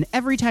it, and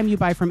every time you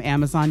buy from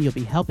Amazon, you'll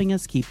be helping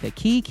us keep the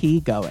key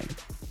going.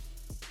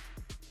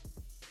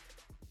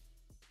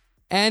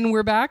 And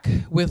we're back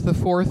with the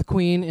 4th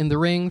queen in the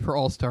ring for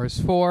All Stars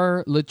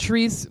 4,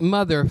 Latrice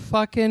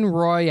motherfucking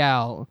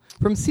Royale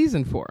from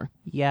season 4.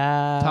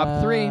 Yeah.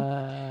 Top 3.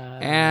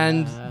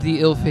 And the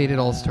ill-fated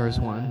All Stars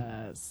 1.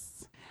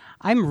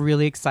 I'm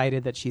really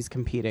excited that she's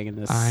competing in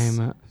this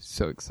I'm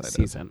so excited.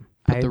 season.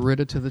 Put the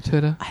Rita to the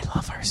Tuta. I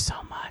love her so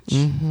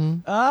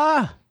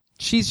much.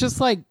 She's just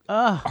like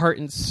heart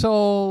and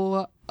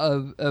soul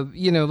of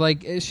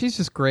she's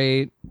just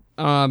great.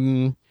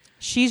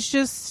 She's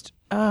just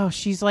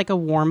she's like a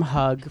warm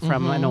hug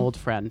from an old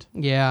friend.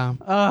 Yeah.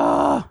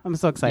 I'm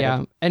so excited.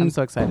 Yeah. And I'm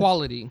so excited.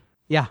 Quality.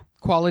 Yeah.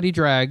 Quality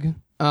drag.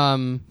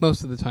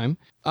 Most of the time.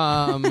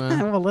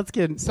 Well, let's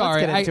get into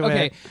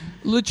it.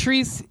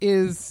 Latrice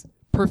is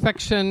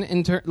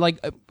perfection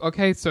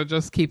okay, so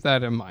just keep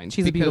that in mind.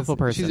 She's a beautiful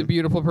person. She's a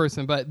beautiful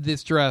person, but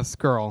this dress,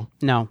 girl,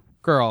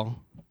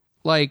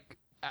 like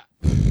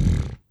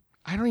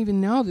I don't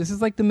even know. This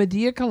is like the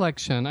Medea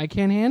collection. I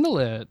can't handle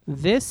it.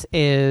 This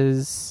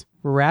is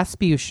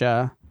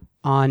Rasputia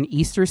on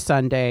Easter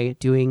Sunday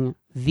doing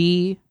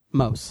the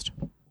most.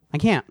 I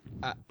can't.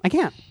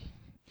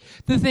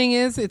 The thing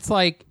is, it's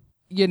like,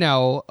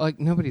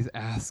 nobody's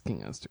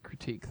asking us to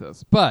critique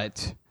this,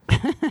 but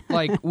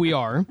like we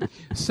are.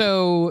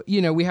 So,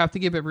 we have to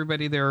give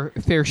everybody their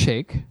fair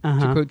shake,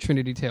 to quote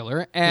Trinity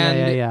Taylor.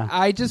 And yeah.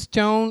 I just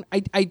don't,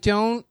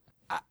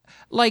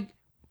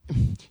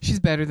 she's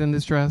better than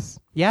this dress.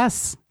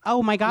 Yes.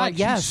 Oh my God,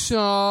 yes. She's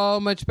so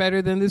much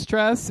better than this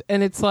dress.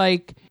 And it's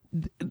like,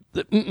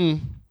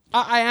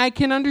 I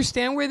can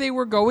understand where they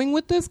were going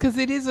with this, because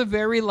it is a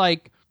very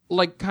like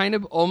kind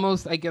of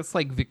almost, I guess,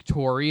 like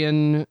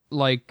Victorian,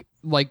 like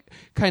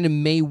kind of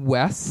Mae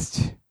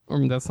West.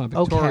 Or that's not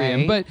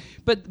Victorian, okay.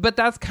 but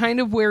that's kind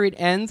of where it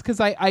ends, because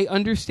I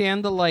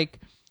understand the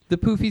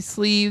poofy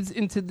sleeves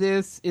into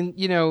this,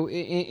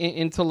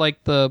 into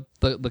like the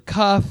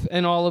cuff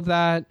and all of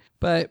that,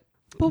 but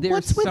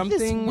what's with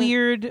this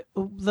weird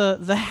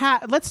the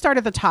hat? Let's start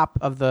at the top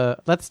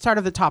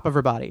of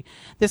her body.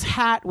 This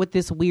hat with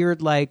this weird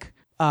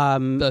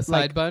the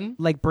side bun,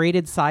 like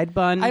braided side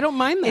bun. I don't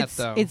mind that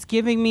though. It's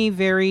giving me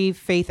very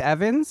Faith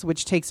Evans,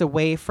 which takes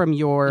away from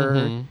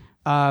your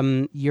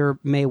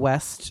Mae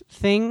West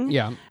thing.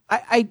 Yeah.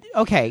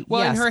 Okay.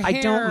 Well, yes, and her hair,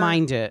 I don't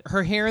mind it.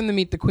 Her hair in the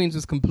Meet the Queens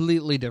was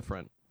completely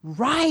different.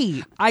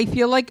 Right. I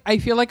feel like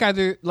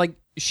either like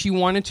she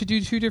wanted to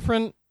do 2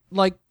 different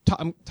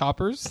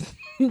toppers,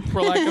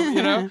 for lack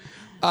of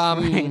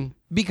right.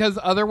 Because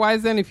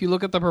otherwise, then if you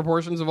look at the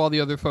proportions of all the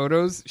other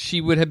photos,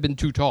 she would have been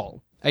too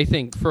tall, I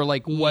think, for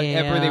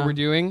whatever they were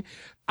doing.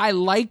 I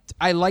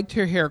liked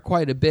her hair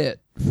quite a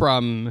bit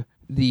from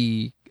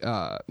the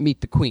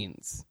Meet the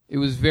Queens. It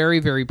was very,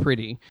 very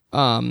pretty,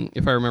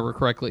 if I remember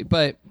correctly.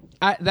 But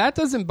that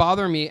doesn't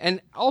bother me.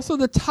 And also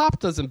the top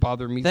doesn't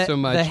bother me so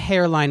much. The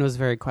hairline was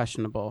very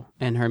questionable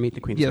in her Meet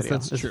the Queens video. Yes,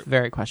 that's true.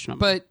 Very questionable.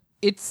 But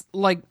it's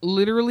like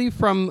literally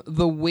from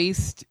the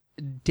waist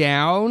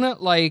down,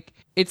 like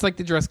it's like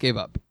the dress gave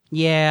up.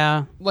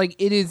 Yeah. Like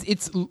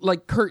it's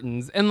like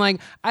curtains. And like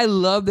I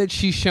love that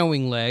she's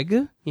showing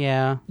leg.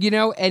 Yeah.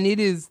 And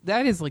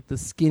that is like the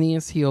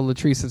skinniest heel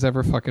Latrice has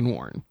ever fucking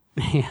worn.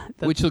 Yeah,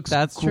 which looks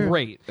true.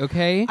 Great.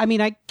 Okay. I mean,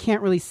 I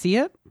can't really see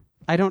it.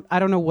 I don't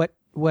know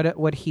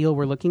what heel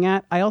we're looking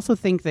at. I also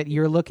think that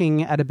you're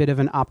looking at a bit of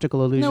an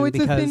optical illusion. No, it's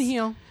because, a thin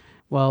heel.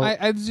 Well,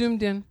 I've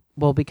zoomed in.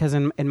 Well, because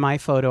in my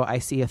photo I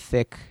see a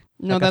thick,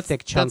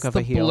 thick chunk of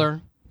a heel.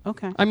 Blur.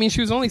 Okay. I mean,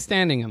 she was only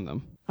standing in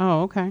them.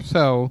 Oh, okay.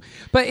 So,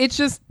 but it's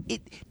just,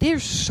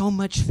 there's so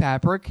much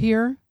fabric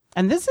here.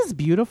 And this is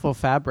beautiful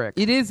fabric.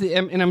 It is,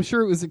 and I'm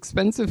sure it was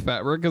expensive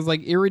fabric because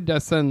like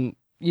iridescent,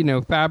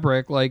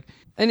 fabric, like,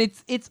 and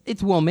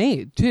it's well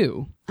made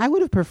too. I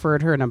would have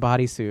preferred her in a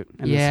bodysuit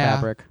in this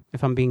fabric,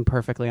 if I'm being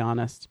perfectly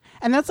honest.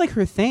 And that's like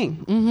her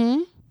thing.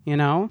 Mm-hmm.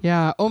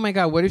 Yeah. Oh my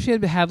God. What if she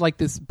had like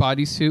this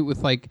bodysuit with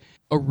like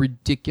a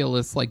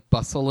ridiculous like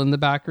bustle in the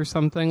back or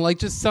something? Like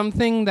just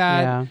something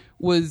that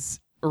was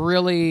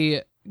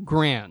really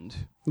grand.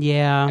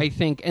 Yeah. I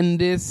think. And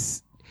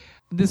this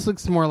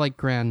looks more like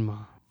grandma.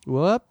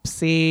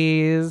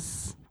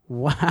 Whoopsies.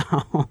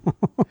 Wow.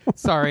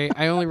 Sorry.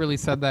 I only really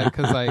said that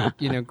because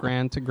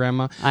grand to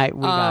grandma. We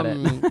got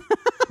it.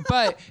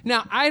 But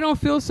now I don't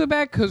feel so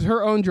bad because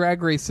her own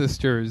Drag Race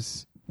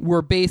sisters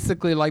were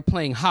basically like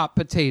playing hot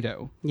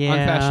potato on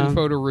Fashion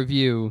Photo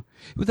Review.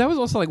 That was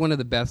also like one of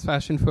the best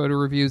fashion photo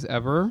reviews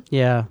ever.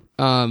 Yeah.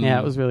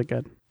 It was really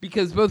good.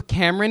 Because both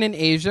Cameron and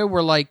Asia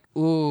were like,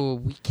 "Ooh,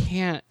 we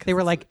can't." They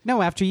were like,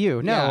 "No, after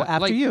you. No, after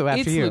like, you.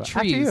 After it's you. Latrice.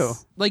 After you."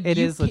 Like it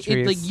is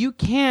Latrice. Like you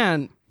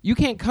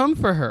can't come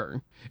for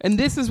her. And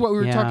this is what we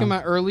were talking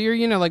about earlier.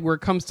 Like where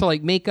it comes to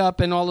like makeup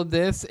and all of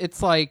this,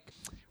 it's like,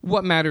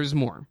 what matters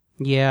more?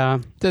 Yeah.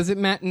 Does it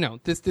matter? No.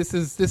 This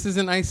is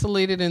an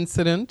isolated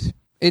incident.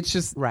 It's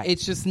just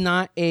It's just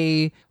not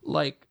a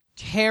like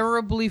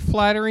terribly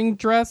flattering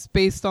dress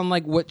based on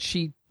like what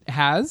she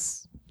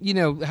has.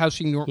 How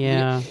she normally.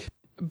 Yeah.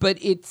 But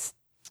it's,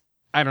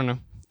 I don't know.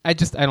 I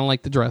don't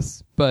like the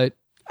dress. But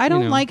I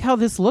don't like how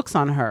this looks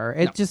on her.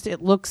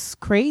 It looks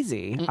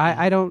crazy.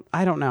 I don't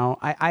know.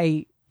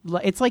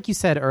 It's like you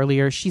said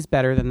earlier. She's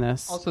better than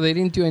this. Also, they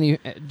didn't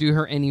do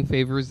her any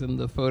favors in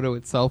the photo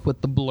itself with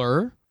the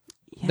blur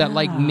that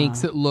like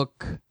makes it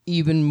look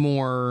even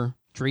more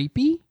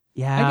drapey.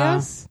 Yeah, I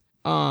guess.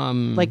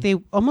 Like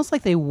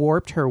they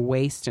warped her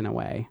waist in a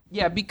way.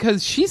 Yeah,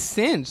 because she's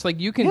cinched. Like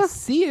you can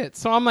see it.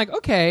 So I'm like,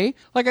 okay,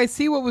 like I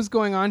see what was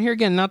going on here.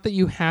 Again, not that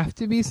you have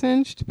to be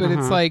cinched, but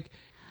it's like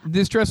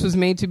this dress was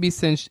made to be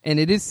cinched, and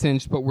it is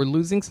cinched, but we're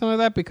losing some of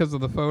that because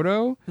of the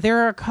photo. There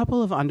are a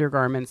couple of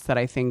undergarments that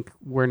I think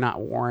were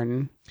not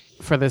worn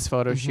for this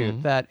photo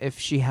shoot that if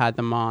she had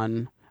them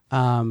on.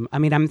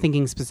 I'm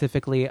thinking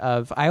specifically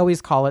of, I always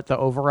call it the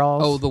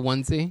overalls. Oh, the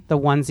onesie? The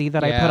onesie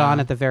that I put on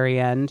at the very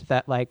end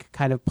that like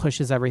kind of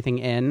pushes everything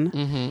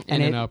in.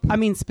 And up.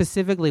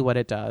 Specifically what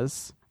it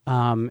does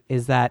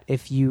is that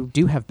if you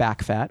do have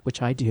back fat,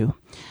 which I do,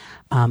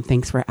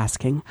 thanks for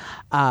asking,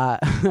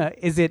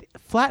 is it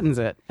flattens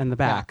it in the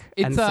back.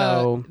 Yeah.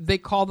 It's they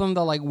call them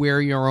the like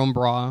wear your own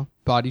bra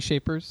body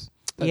shapers.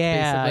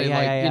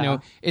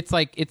 That's it's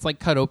like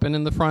cut open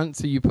in the front,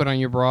 so you put on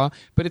your bra.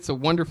 But it's a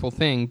wonderful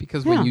thing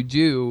because when you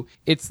do,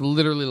 it's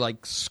literally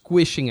like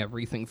squishing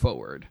everything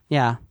forward.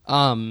 Yeah.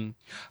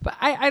 But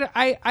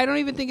I don't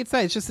even think it's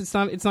that. It's just it's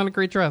not a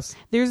great dress.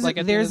 There's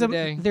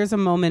a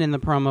moment in the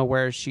promo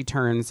where she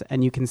turns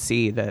and you can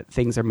see that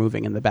things are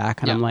moving in the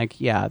back, and I'm like,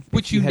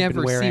 which you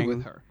never see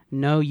with her.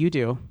 No, you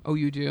do. Oh,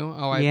 you do.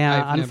 Oh,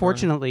 I've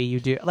unfortunately, you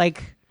do.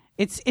 Like.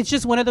 It's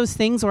just one of those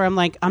things where I'm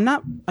like, I'm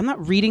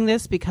not reading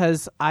this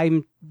because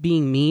I'm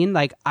being mean.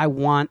 Like, I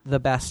want the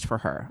best for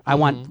her. I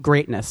want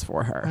greatness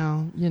for her.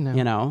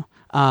 Well,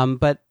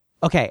 But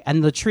okay,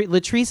 and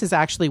Latrice is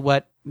actually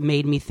what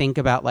made me think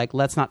about like,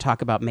 let's not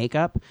talk about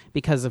makeup,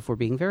 because if we're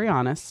being very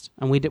honest,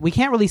 and we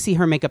can't really see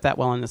her makeup that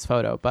well in this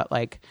photo, but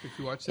like if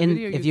you watch the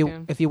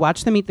video, if you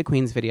watch the Meet the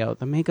Queens video,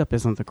 the makeup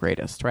isn't the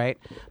greatest, right?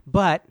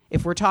 But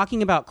if we're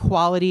talking about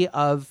quality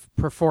of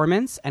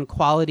performance and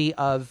quality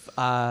of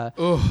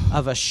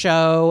a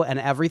show and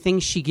everything,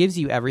 she gives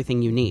you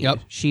everything you need. Yep.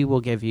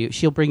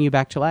 She'll bring you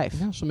back to life.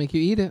 Yeah, she'll make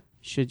you eat it.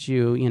 Should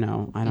you,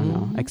 I don't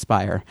know,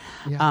 expire.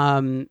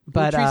 Yeah.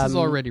 But Latrice is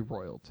already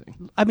royalty.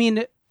 I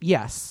mean,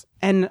 yes.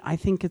 And I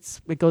think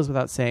it goes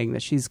without saying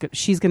that she's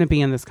going to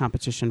be in this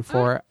competition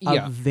for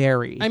a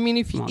very I mean,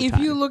 if long you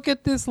time. look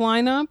at this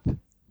lineup,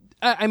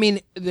 I mean,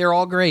 they're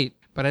all great.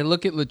 But I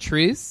look at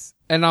Latrice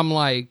and I'm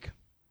like,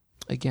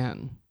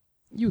 again,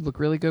 you look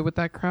really good with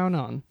that crown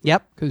on.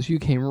 Yep. Because you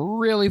came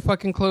really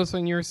fucking close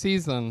on your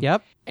season.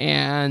 Yep.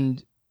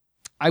 And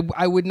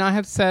I would not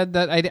have said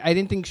that. I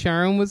didn't think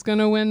Sharon was going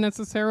to win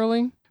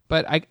necessarily.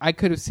 But I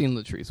could have seen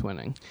Latrice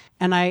winning.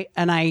 And I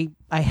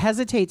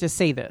hesitate to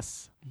say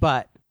this,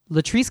 but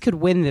Latrice could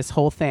win this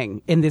whole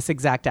thing in this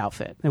exact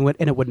outfit, and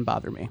it wouldn't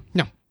bother me.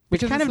 No.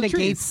 Which kind of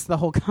negates the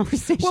whole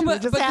conversation we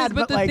just had.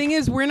 But the thing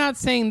is, we're not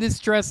saying this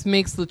dress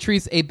makes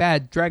Latrice a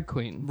bad drag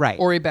queen. Right.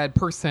 Or a bad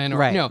person. Or,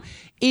 right. No.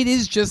 It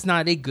is just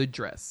not a good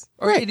dress.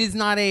 Or right. It is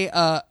not a,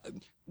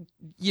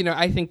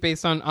 I think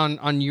based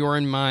on your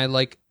and my,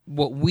 like,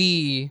 what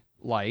we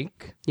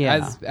like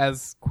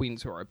as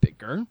queens who are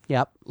bigger.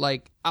 Yep.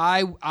 Like,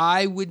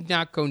 I would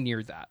not go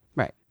near that.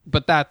 Right.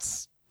 But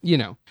that's,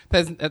 that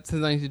has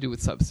nothing to do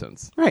with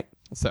substance. Right.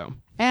 So.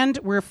 And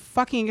we're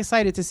fucking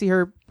excited to see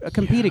her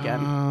compete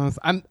again.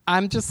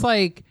 I'm just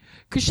like,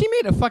 because she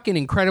made a fucking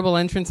incredible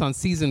entrance on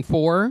season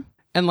 4.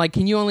 And like,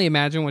 can you only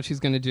imagine what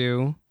she's going to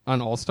do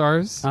on All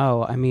Stars.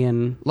 Oh, I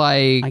mean,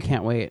 Like, I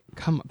can't wait.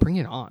 come, bring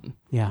it on.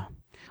 Yeah.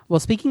 Well,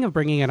 speaking of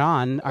bringing it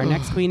on, our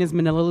next queen is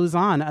Manila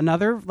Luzon,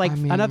 another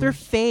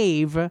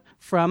fave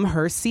from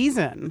her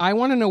season. I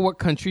want to know what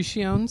country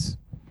she owns.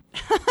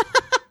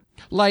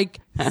 Like,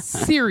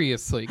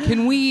 seriously,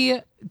 can we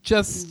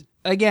just,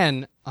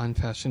 again, on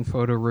Fashion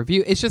Photo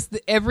Review, it's just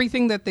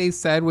everything that they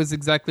said was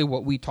exactly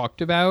what we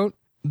talked about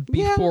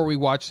before we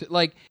watched it.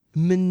 Like,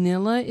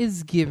 Manila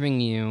is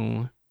giving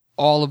you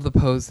all of the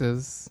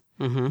poses.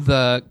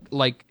 The,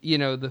 like, you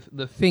know,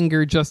 the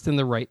finger just in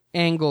the right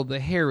angle. The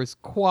hair is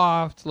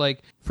coiffed,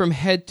 like, from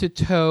head to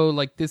toe.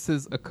 Like, this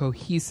is a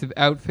cohesive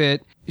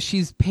outfit.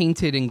 She's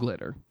painted in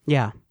glitter.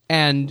 Yeah.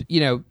 And, you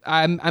know,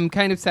 I'm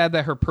kind of sad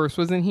that her purse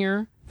wasn't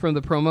here from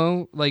the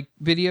promo, like,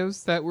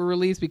 videos that were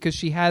released, because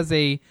she has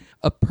a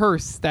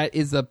purse that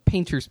is a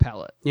painter's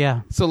palette.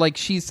 Yeah. So, like,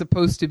 she's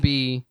supposed to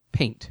be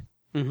paint.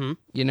 You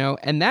know?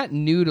 And that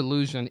nude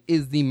illusion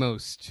is the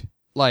most,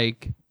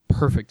 like,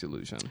 perfect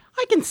illusion.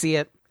 I can see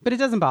it, but it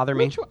doesn't bother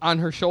me. Which one? On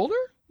her shoulder?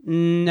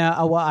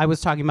 No, well, I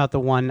was talking about the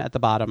one at the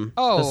bottom.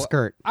 Oh, the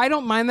skirt. I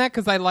don't mind that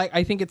because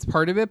I think it's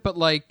part of it, but,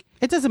 like,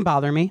 It doesn't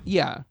bother me.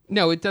 yeah,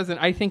 no, it doesn't.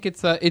 I think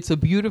it's a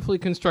beautifully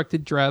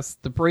constructed dress.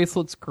 The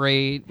bracelet's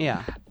great.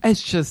 Yeah.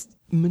 It's just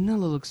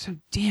Manila looks so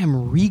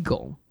damn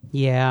regal.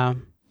 Yeah.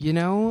 You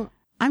know?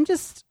 I'm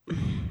just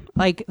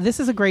like, this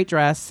is a great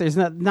dress. There's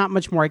not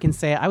much more I can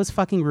say. I was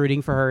fucking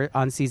rooting for her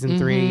on season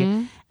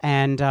 3,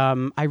 and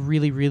I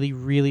really, really,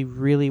 really,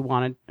 really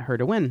wanted her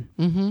to win.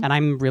 And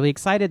I'm really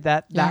excited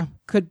that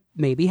could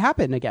maybe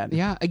happen again.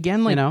 Yeah.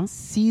 Again, like, You know?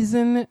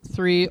 season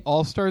 3,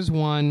 All Stars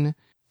 1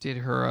 did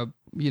her a.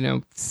 You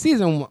know,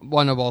 season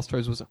 1 of All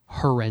Stars was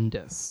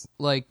horrendous.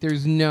 Like,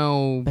 there's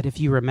no. But if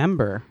you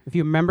remember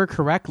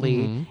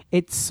correctly,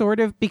 it's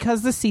sort of,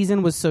 because the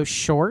season was so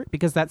short,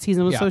 because that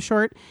season was so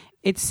short,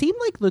 it seemed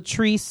like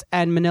Latrice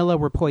and Manila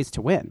were poised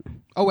to win.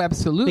 Oh,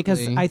 absolutely.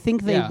 Because I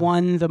think they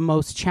won the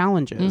most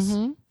challenges,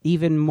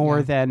 even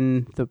more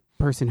than the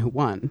person who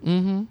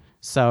won.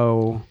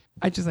 So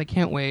I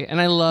can't wait. And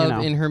I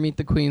love in her Meet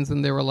the Queens,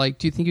 and they were like,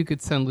 do you think you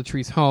could send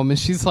Latrice home? And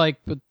she's like,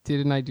 but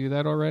didn't I do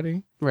that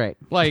already? Right.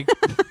 Like,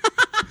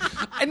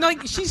 and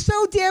like, she's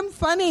so damn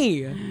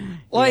funny.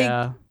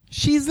 Like,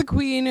 she's the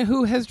queen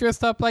who has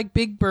dressed up like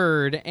Big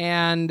Bird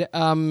and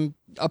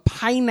a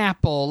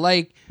pineapple.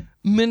 Like,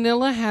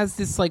 Manila has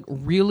this, like,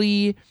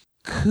 really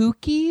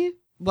kooky,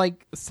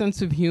 like,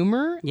 sense of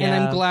humor. Yeah.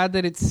 And I'm glad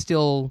that it's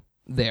still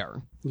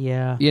there.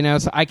 Yeah. You know,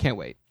 so I can't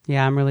wait.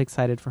 Yeah, I'm really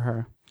excited for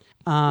her.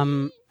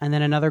 And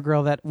then another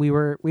girl that we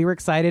were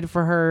excited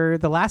for her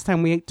the last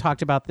time we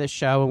talked about this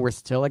show, and we're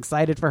still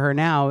excited for her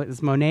now,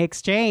 is Monet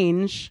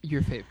Exchange.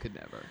 Your fave could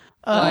never.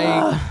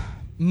 Like,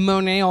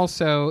 Monet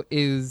also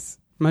is...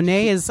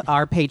 Monet is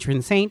our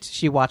patron saint.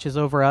 She watches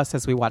over us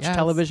as we watch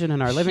television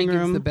in our living room.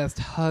 She gives the best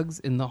hugs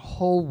in the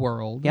whole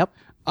world. Yep.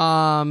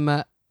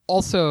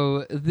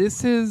 Also,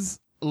 this is,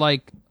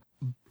 like,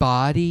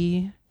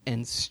 body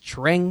and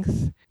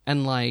strength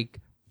and, like...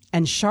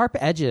 And sharp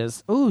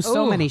edges. Ooh,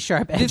 so many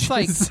sharp edges. This,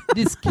 like,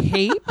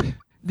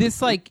 this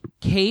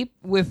cape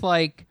with,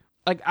 like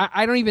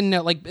I don't even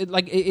know,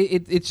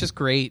 it's just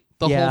great.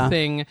 The whole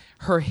thing,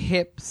 her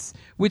hips,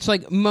 which,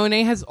 like,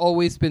 Monet has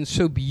always been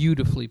so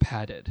beautifully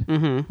padded,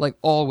 like,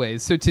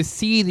 always. So to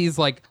see these,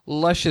 like,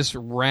 luscious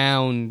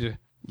round,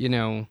 you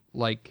know,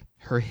 like,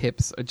 her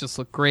hips just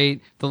look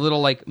great. The little,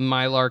 like,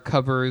 mylar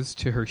covers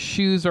to her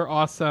shoes are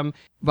awesome.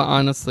 But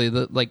honestly,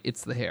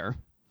 it's the hair.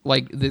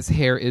 Like, this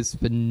hair is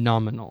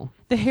phenomenal.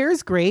 The hair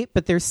is great,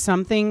 but there's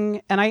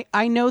something, and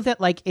I know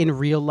that, like, in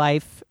real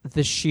life,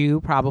 the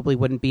shoe probably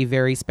wouldn't be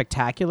very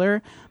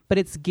spectacular, but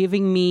it's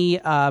giving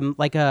me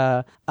like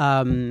a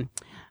I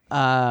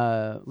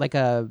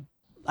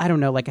don't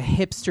know, like a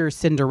hipster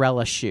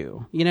Cinderella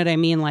shoe. You know what I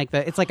mean? Like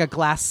it's like a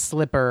glass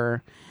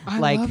slipper. I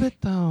love it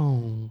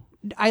though.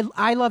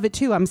 I love it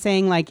too. I'm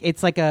saying, like,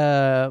 it's like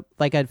a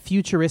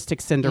futuristic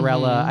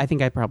Cinderella. I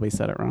think I probably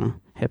said it wrong.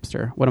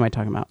 Hipster. What am I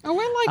talking about? Oh,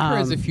 I like her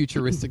as a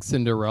futuristic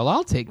Cinderella.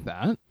 I'll take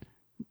that.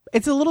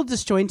 It's a little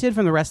disjointed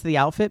from the rest of the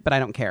outfit, but I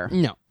don't care.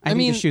 No. I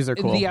mean, the shoes are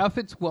cool. The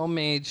outfit's well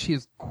made. She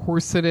is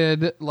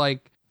corseted.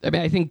 Like, I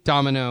mean, I think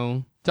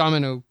Domino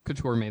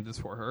Couture made this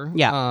for her.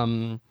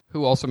 Yeah.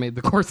 Who also made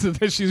the corset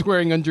that she's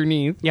wearing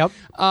underneath. Yep.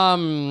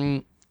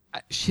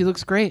 She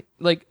looks great.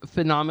 Like,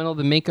 phenomenal.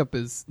 The makeup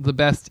is the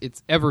best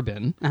it's ever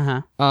been.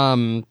 Uh-huh.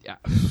 Yeah.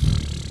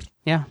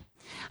 Yeah.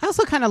 I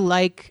also kind of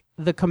like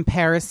the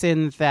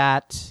comparison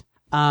that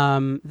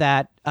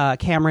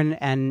Cameron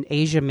and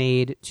Asia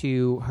made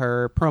to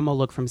her promo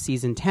look from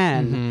season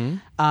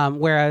 10,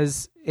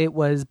 whereas it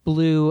was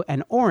blue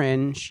and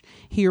orange.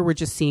 Here we're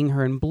just seeing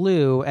her in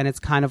blue, and it's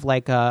kind of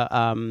like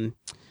a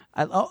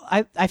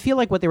I feel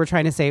like what they were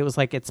trying to say, it was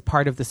like it's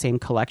part of the same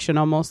collection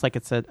almost, like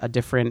it's a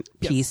different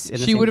piece in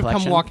the She same would have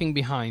collection. come walking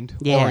behind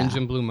Orange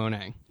and Blue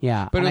Monet.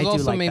 Yeah. But it was I do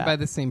also like made that. by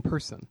the same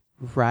person.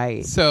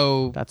 Right.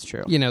 So that's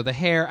true. You know, the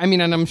hair. I mean,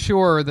 and I'm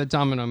sure that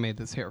Domino made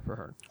this hair for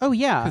her. Oh,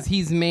 yeah. Because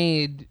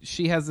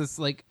she has this,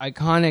 like,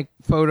 iconic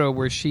photo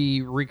where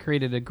she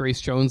recreated a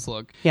Grace Jones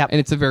look. Yep. And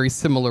it's a very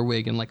similar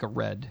wig in, like, a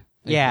red.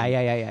 Yeah.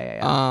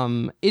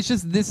 It's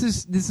just this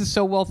is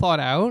so well thought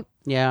out.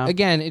 Yeah.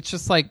 Again, it's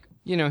just like,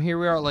 here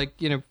we are,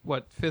 like,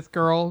 what, sixth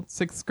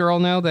girl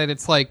now, that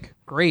it's like,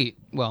 great.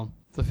 Well,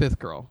 the fifth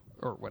girl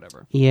or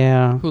whatever.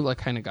 Yeah. Who like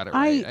kind of got it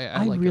right.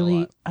 I like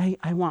really, it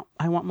a lot.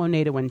 I want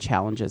Monet to win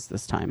challenges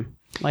this time.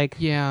 Like,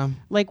 yeah.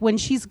 Like when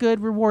she's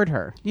good, reward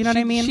her. You know what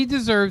I mean? She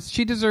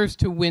deserves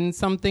to win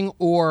something,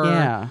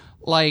 or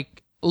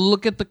like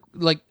look at the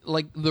like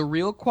the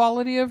real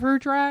quality of her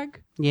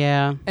drag.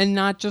 Yeah. And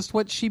not just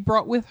what she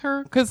brought with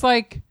her. Because,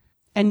 like...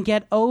 And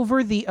get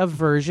over the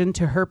aversion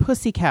to her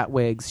pussycat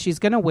wigs. She's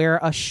going to wear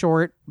a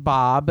short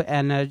bob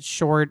and a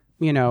short,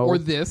 Or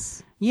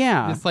this.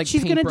 Yeah. This, like,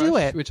 she's going to do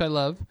it. Which I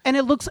love. And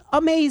it looks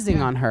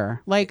amazing on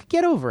her. Like,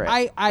 get over it.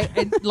 I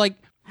like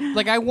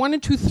I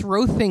wanted to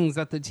throw things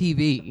at the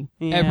TV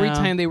every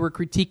time they were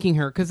critiquing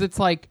her. Because it's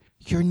like,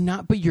 you're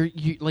not... But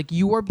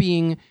you are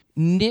being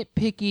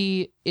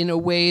nitpicky in a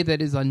way that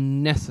is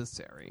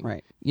unnecessary.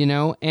 Right.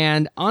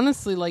 And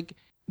honestly, like,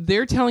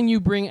 they're telling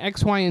you bring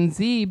X, Y, and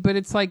Z, but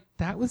it's like,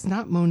 that was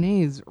not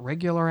Monet's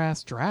regular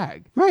ass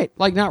drag. Right.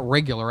 Like, not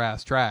regular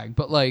ass drag,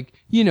 but like,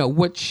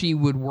 what she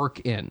would work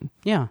in.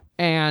 Yeah.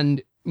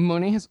 And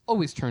Monet has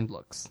always turned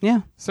looks.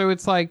 Yeah. So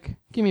it's like,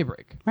 give me a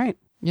break. Right.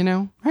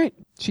 Right.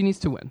 She needs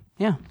to win.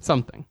 Yeah.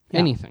 Something. Yeah.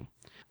 Anything.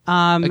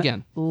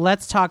 Again.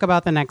 Let's talk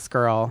about the next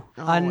girl.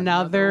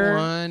 Another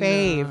one.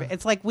 Fave.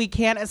 It's like we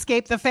can't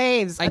escape the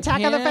faves.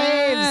 Attack of the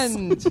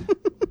faves.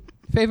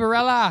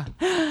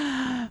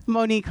 Favorella.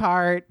 Monique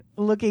Hart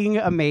looking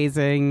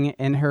amazing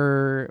in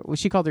her.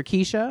 She called her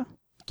Keisha.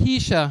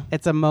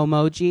 It's a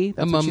Momoji.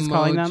 That's what she's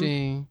calling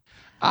them.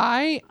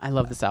 I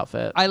love this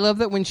outfit. I love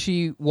that when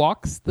she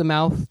walks, the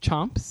mouth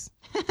chomps.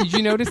 Did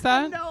you notice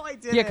that? No, I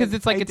didn't. Yeah, because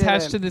it's like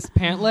attached to this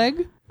pant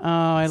leg. Oh,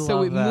 I love that.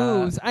 So it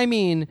moves. I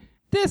mean,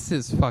 this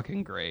is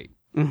fucking great.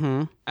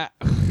 Mm-hmm.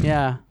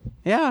 Yeah.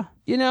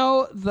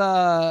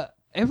 The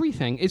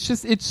everything.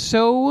 It's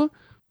so.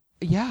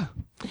 Yeah.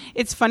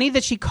 It's funny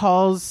that she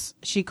called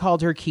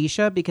her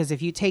Keisha, because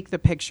if you take the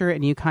picture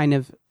and you kind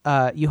of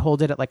you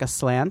hold it at like a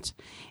slant,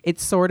 it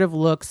sort of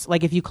looks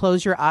like, if you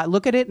close your eye,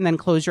 look at it and then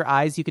close your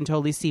eyes, you can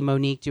totally see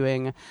Monique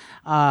doing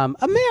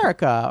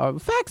America, or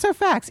facts are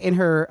facts in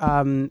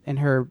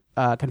her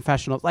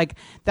confessionals. Like,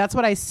 that's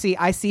what I see.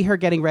 I see her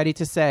getting ready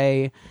to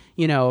say,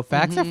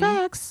 facts are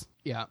facts.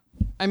 Yeah.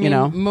 I mean,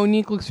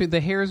 Monique looks good.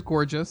 The hair is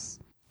gorgeous.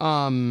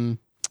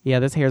 Yeah,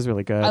 this hair's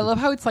really good. I love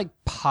how it's like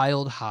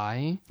piled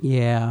high.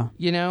 Yeah.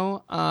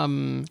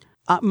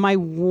 My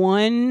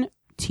one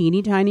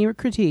teeny tiny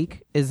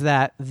critique is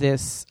that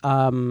this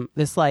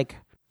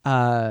chap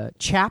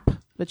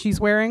that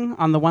she's wearing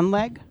on the one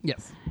leg.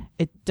 Yes.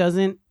 It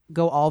doesn't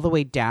go all the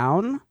way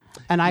down.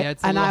 And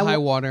it's a little high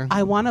water.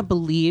 I want to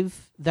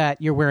believe that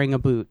you're wearing a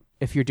boot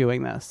if you're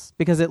doing this,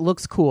 because it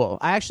looks cool.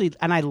 I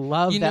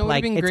love that,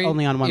 like, it's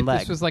only on one leg.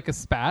 This was like a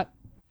spat.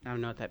 I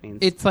don't know what that means.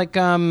 It's like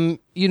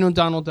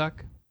Donald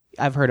Duck.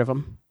 I've heard of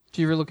him.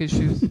 Do you ever look at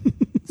shoes?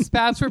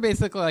 Spats were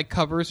basically like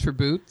covers for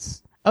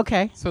boots.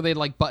 Okay. So they'd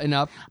like button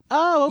up.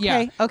 Oh,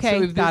 okay. Yeah. Okay.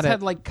 So if this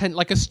had like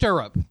a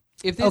stirrup,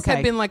 if this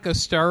had been like a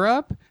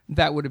stirrup,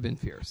 that would have been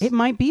fierce. It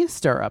might be a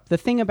stirrup. The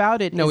thing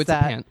about it is it's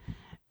that, a pant.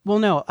 Well,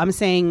 no, I'm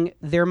saying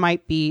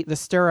the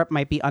stirrup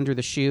might be under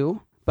the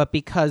shoe, but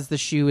because the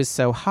shoe is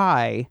so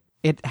high,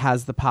 it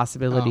has the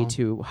possibility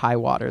to high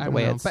water the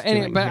way it's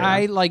doing but here.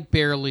 I like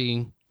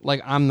barely.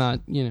 Like, I'm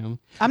not,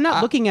 I'm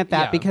not looking at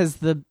that because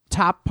the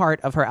top part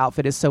of her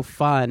outfit is so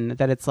fun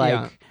that it's like...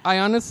 Yeah. I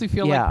honestly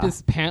feel like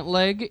this pant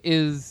leg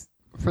is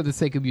for the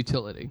sake of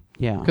utility.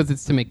 Yeah. Because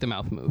it's to make the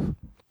mouth move.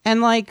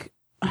 And, like,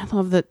 I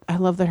love that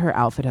her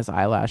outfit has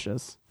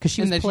eyelashes. Because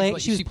she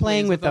was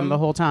playing with them the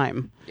whole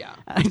time. Yeah.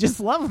 I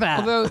just love that.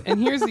 Although,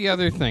 and here's the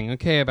other thing,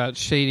 about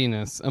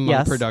shadiness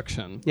among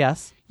production.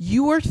 Yes.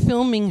 You are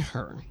filming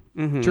her.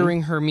 Mm-hmm.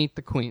 During her Meet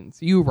the Queens.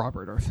 You,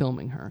 Robert, are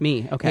filming her.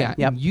 Me, okay. Yeah,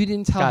 yep. You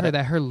didn't tell her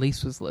that her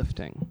lace was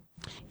lifting.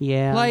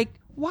 Yeah. Like,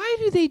 why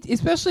do they,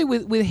 especially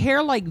with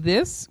hair like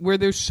this, where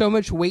there's so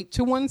much weight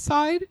to one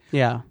side,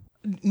 yeah,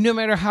 no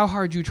matter how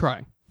hard you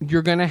try,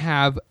 you're going to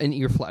have an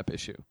ear flap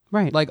issue.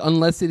 Right. Like,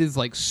 unless it is,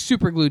 like,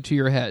 super glued to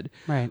your head.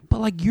 Right.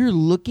 But, like, you're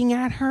looking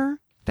at her,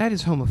 that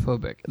is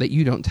homophobic, that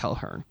you don't tell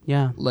her.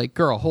 Yeah. Like,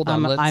 girl, hold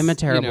on. I'm a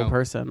terrible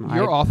person.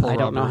 You're awful, I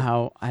don't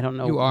Robert. I don't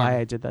know why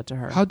I did that to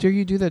her. How dare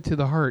you do that to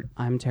the heart?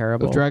 I'm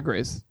terrible. Of Drag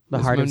Race. The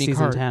Miss heart Monique of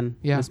season Hart. 10.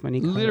 Yeah. Miss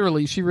Monique Hart.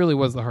 Literally, she really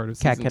was the heart of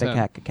season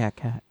 10.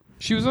 Cat.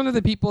 She was one of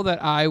the people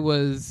that I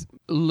was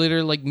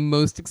literally like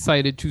most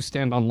excited to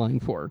stand online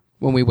for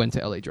when we went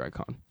to LA Drag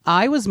Con.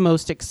 I was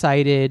most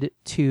excited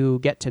to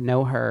get to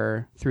know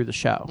her through the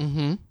show.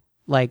 Mm-hmm.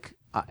 Like,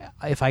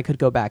 if I could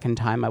go back in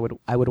time, I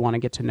would want to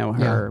get to know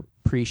her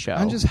pre-show.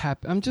 I'm just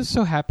happy. I'm just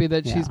so happy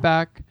that she's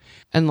back.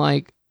 And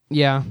like,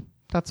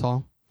 that's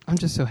all. I'm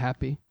just so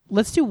happy.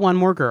 Let's do one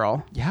more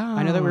girl. Yeah.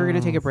 I know that we were going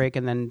to take a break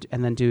and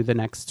then do the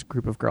next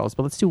group of girls,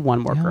 but let's do one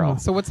more girl.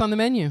 So what's on the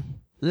menu?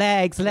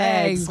 Legs.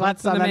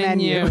 What's on the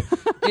menu?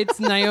 It's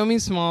Naomi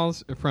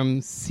Smalls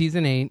from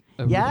season 8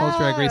 of RuPaul's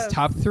Drag Race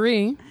top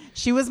 3.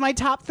 She was my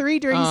top 3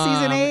 during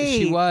season 8.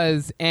 She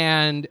was,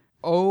 and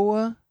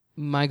oh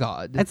my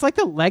God. It's like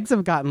the legs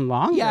have gotten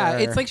longer. Yeah,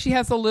 it's like she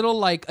has a little,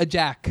 like, a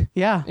jack.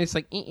 Yeah. It's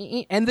like,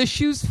 and the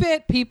shoes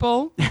fit,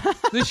 people.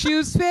 The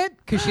shoes fit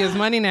because she has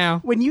money now.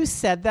 When you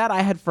said that,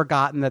 I had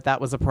forgotten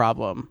that was a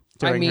problem.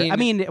 I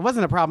mean, it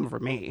wasn't a problem for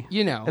me.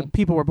 You know.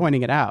 People were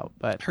pointing it out,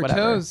 but Her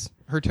whatever.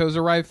 toes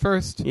arrived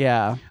first.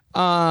 Yeah.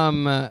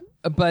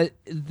 But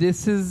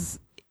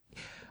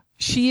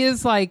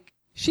she's like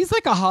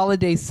a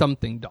holiday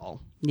something doll.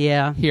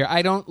 Yeah. Here,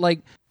 I know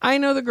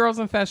the girls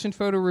on Fashion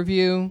Photo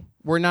Review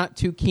were not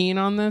too keen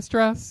on this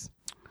dress.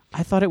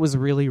 I thought it was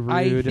really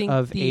rude think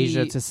of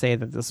Asia to say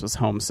that this was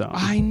home sewn.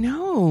 I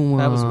know.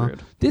 That was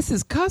rude. This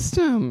is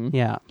custom.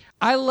 Yeah.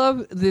 I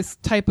love this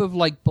type of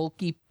like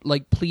bulky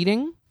like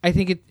pleating. I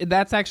think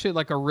that's actually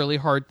like a really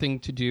hard thing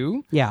to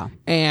do. Yeah.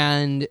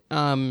 And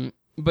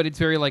but it's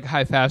very like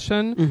high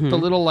fashion. Mm-hmm. The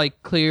little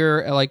like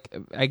clear like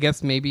I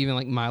guess maybe even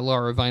like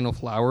mylar or vinyl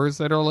flowers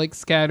that are like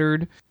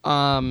scattered.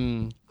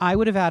 I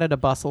would have added a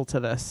bustle to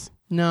this.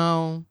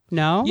 No.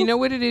 No? You know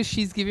what it is?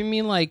 She's giving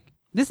me like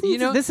This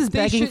is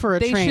begging for a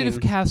train. They should have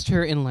cast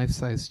her in life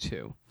size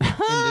too. In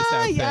this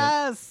outfit.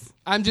 Yes.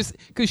 I'm just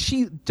because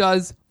she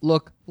does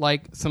look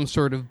like some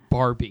sort of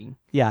Barbie.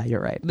 Yeah,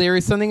 you're right. There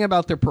is something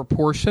about their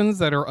proportions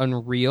that are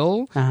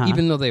unreal,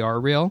 even though they are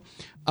real.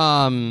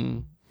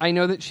 I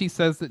know that she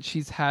says that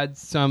she's had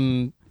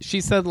some.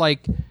 She said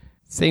like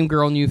same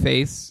girl, new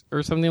face,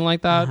 or something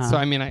like that. So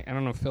I mean, I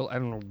don't know, Phil. I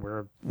don't know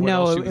where.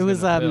 No, else she it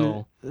was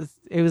fill.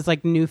 it was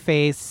like new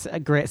face,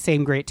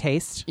 same great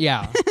taste.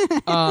 Yeah.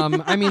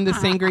 I mean, the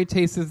same great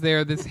taste is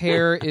there. This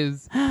hair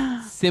is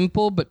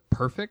simple but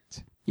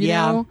perfect. You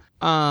know?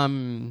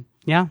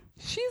 Yeah.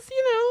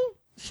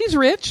 She's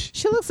rich.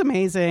 She looks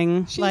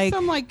amazing. She's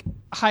some like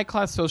high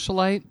class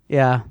socialite.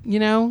 Yeah. You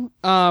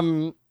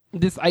know?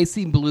 This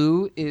icy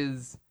blue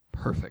is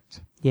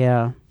perfect.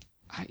 Yeah.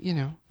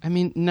 I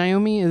mean,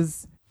 Naomi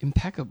is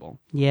impeccable.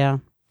 Yeah.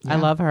 I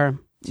love her.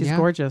 She's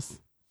gorgeous.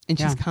 And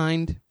she's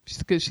kind.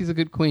 She's good. She's a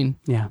good queen.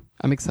 Yeah.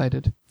 I'm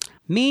excited.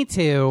 Me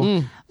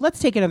too. Let's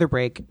take another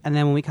break. And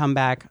then when we come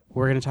back,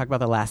 we're going to talk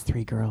about the last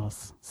three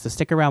girls. So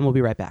stick around. We'll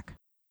be right back.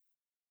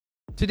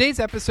 Today's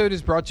episode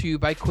is brought to you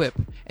by Quip,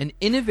 an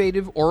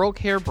innovative oral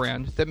care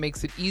brand that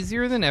makes it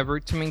easier than ever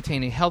to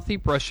maintain a healthy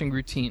brushing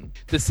routine.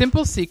 The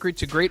simple secret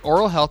to great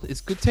oral health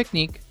is good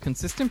technique,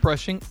 consistent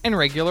brushing, and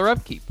regular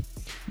upkeep.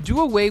 Do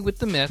away with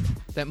the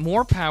myth that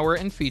more power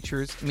and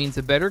features means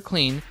a better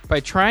clean by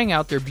trying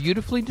out their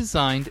beautifully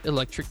designed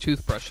electric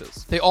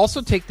toothbrushes. They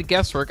also take the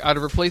guesswork out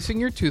of replacing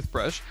your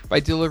toothbrush by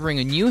delivering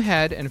a new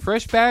head and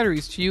fresh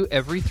batteries to you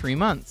every 3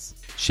 months.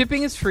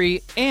 Shipping is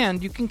free,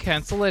 and you can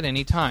cancel at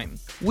any time.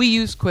 We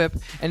use Quip,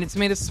 and it's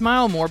made us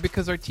smile more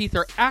because our teeth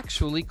are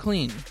actually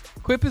clean.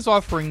 Quip is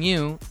offering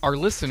you, our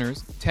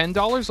listeners,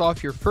 $10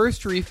 off your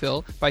first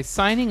refill by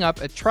signing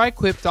up at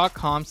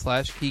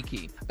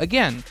tryquip.com/Kiki.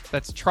 Again,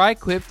 that's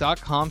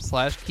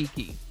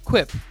tryquip.com/Kiki.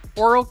 Quip,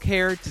 oral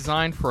care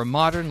designed for a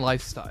modern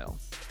lifestyle.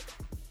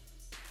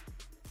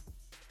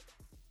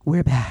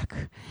 We're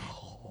back.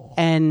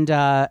 And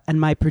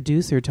my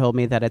producer told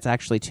me that it's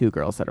actually two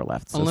girls that are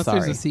left. So Unless sorry.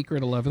 there's a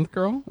secret 11th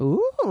girl.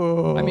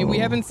 Ooh. I mean, we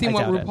haven't seen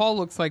what doubt RuPaul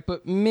looks like,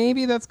 but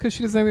maybe that's because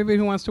she doesn't have anybody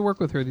who wants to work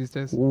with her these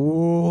days.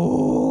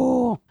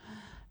 Ooh.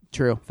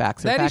 True.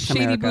 Facts. That facts, is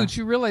shady America. boots.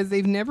 You realize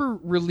they've never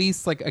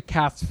released like a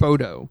cast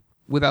photo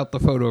without the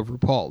photo of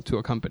RuPaul to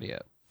accompany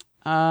it.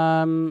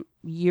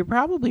 You're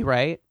probably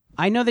right.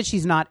 I know that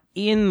she's not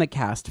in the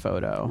cast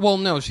photo. Well,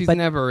 no, she's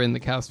never in the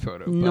cast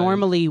photo. But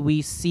Normally,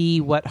 we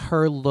see what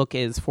her look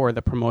is for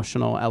the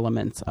promotional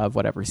elements of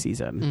whatever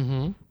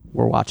season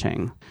we're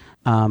watching.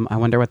 I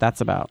wonder what that's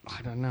about.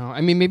 I don't know.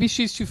 I mean, maybe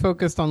she's too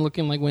focused on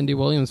looking like Wendy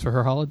Williams for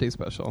her holiday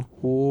special.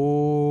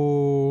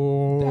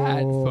 Oh,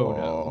 That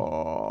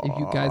photo. If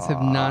you guys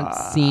have not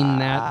seen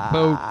that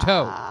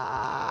photo,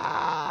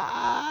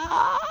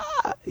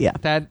 yeah,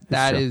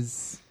 that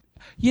is.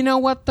 You know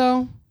what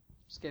though?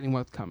 Just getting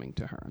what's coming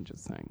to her. I'm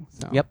just saying.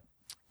 So. Yep.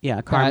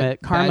 Yeah,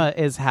 Karma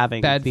is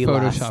having bad the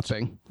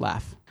photoshopping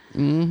laugh.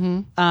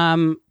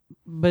 Mm-hmm.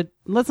 But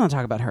let's not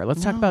talk about her.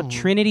 Let's talk about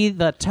Trinity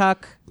the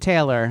Tuck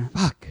Taylor.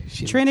 Fuck.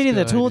 Trinity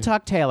the Tool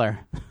Tuck Taylor.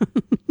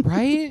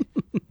 Right?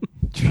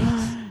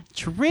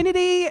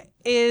 Trinity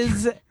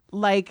is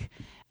like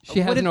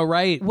she has no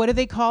right. What do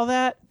they call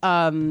that?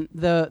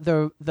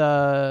 The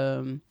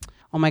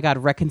oh my god,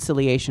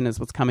 reconciliation is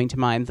what's coming to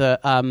mind.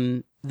 The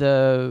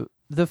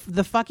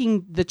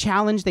fucking the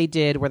challenge they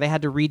did where they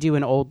had to redo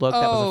an old look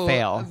that was a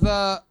fail.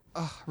 The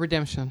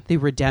redemption. The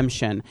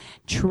redemption.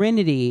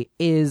 Trinity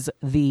is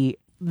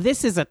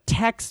this is a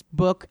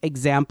textbook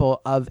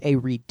example of a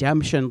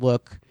redemption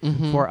look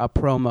for a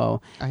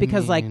promo.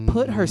 Because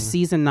put her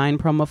season 9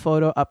 promo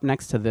photo up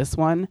next to this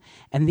one,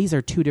 and these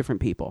are two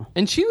different people.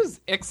 And she was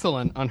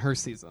excellent on her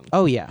season.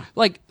 Oh yeah.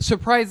 Like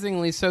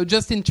surprisingly so,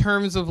 just in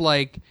terms of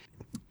like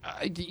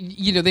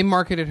they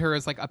marketed her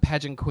as like a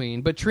pageant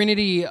queen, but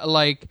Trinity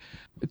the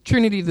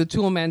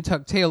Toolman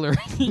Tuck Taylor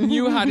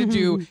knew how to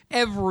do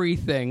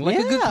everything like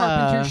a good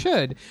carpenter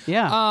should.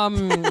 Yeah.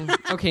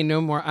 Okay, no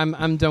more.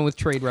 I'm done with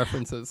trade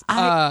references.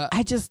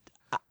 I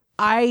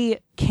I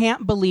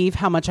can't believe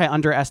how much I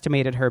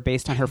underestimated her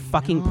based on her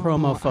fucking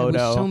promo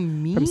photo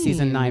from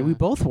season 9. We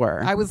both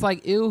were. I was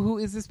like, ew, who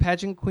is this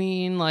pageant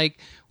queen? Like,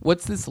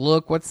 what's this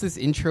look? What's this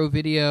intro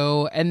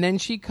video? And then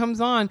she comes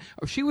on.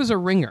 She was a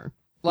ringer.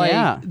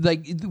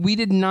 Like we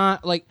did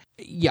not like.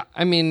 Yeah,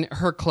 I mean,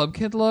 her club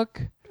kid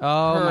look.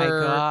 Oh my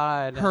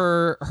God.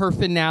 Her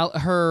finale,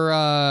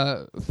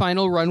 her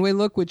final runway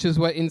look, which is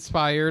what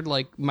inspired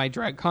like my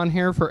DragCon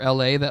hair for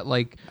LA, that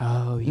like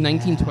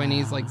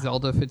 1920s like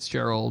Zelda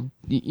Fitzgerald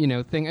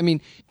thing. I mean,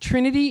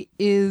 Trinity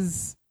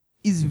is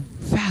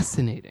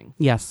fascinating.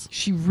 Yes.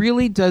 She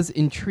really does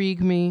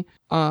intrigue me.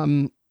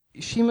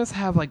 She must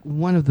have like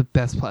one of the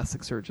best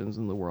plastic surgeons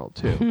in the world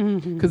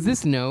too. Because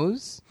this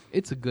nose,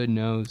 it's a good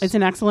nose. It's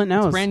an excellent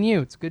nose. It's brand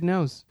new. It's a good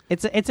nose.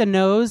 It's a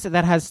nose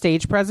that has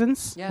stage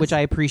presence, which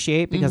I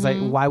appreciate, because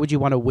why would you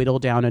want to whittle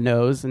down a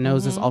nose? A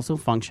nose is also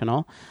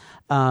functional.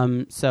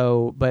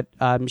 But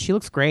she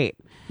looks great.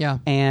 Yeah.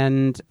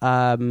 And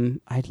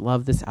I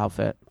love this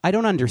outfit. I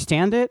don't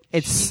understand it.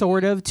 It's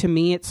sort of, to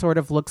me, it sort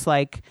of looks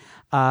like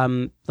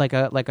the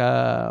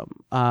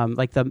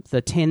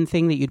tin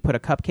thing that you'd put a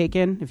cupcake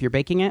in if you're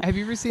baking it. Have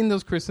you ever seen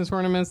those Christmas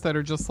ornaments that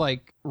are just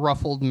like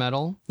ruffled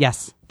metal?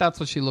 Yes. That's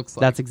what she looks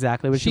like. That's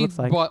exactly what she looks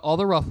like. She bought all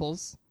the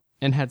ruffles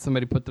and had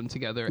somebody put them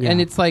together. Yeah.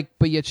 And it's like,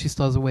 but yet she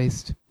still has a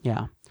waist.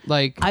 Yeah.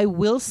 Like, I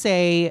will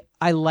say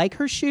I like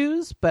her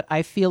shoes, but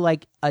I feel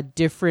like a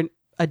different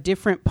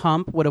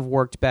pump would have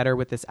worked better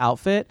with this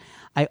outfit.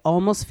 I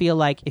almost feel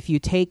like if you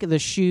take the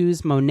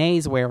shoes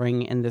Monet's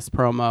wearing in this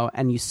promo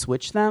and you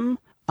switch them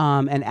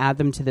and add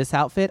them to this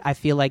outfit, I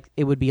feel like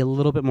it would be a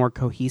little bit more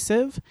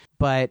cohesive.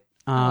 But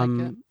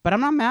but I'm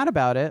not mad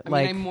about it.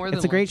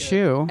 It's a great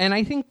shoe. And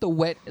I think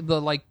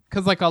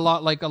because like a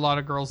lot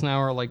of girls now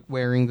are like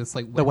wearing this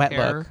like the wet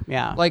hair. look.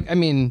 Yeah. Like, I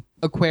mean,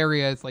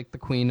 Aquaria is like the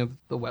queen of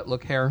the wet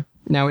look hair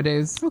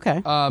nowadays.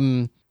 Okay.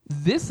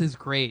 This is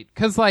great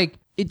because like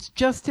it's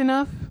just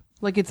enough.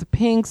 Like, it's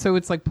pink, so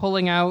it's like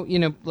pulling out,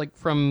 like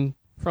from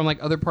like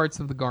other parts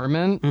of the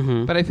garment.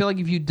 Mm-hmm. But I feel like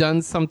if you'd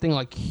done something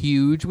like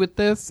huge with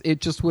this, it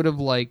just would have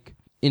like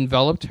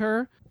enveloped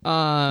her.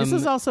 This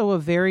is also a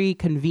very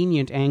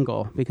convenient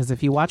angle, because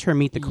if you watch her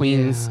meet the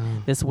queens,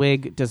 this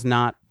wig has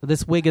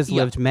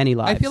lived many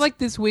lives. I feel like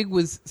this wig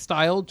was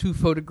styled to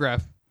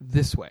photograph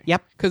this way.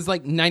 Yep. Because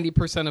like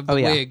 90% of the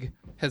wig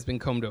has been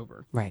combed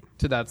over. Right.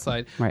 To that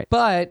side. Right.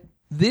 But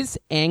this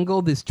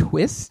angle, this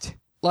twist,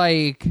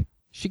 like,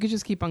 she could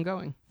just keep on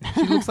going.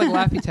 She looks like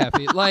Laffy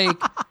Taffy.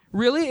 Like,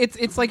 really?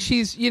 It's like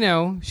she's a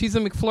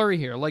McFlurry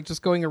here, like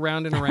just going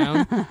around and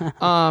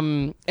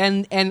around.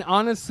 And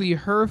honestly,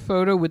 her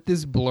photo with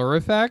this blur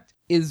effect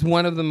is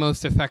one of the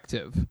most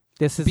effective.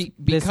 This is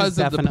because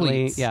of the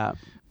pleats. Yeah.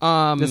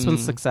 This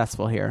one's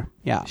successful here.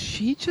 Yeah.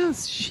 She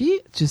just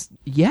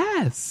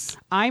yes.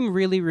 I'm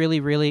really, really,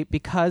 really,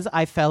 because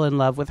I fell in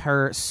love with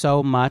her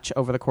so much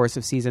over the course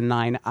of season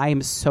 9, I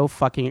am so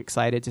fucking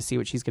excited to see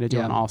what she's going to do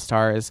on All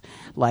Stars.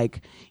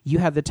 Like, you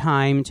have the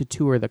time to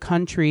tour the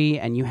country,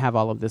 and you have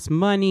all of this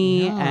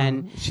money,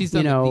 and she's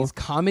done these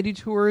comedy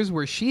tours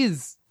where she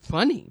is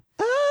funny.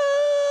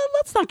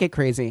 Let's not get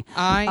crazy.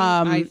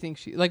 I think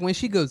she, like, when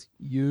she goes,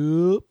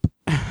 yup,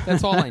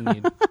 that's all I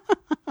need.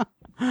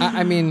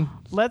 I mean,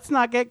 let's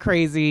not get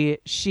crazy.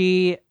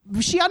 She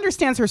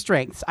understands her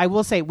strengths. I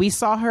will say, we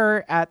saw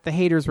her at the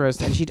Haters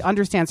Roast, and she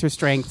understands her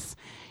strengths.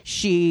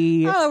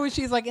 She's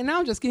like, and now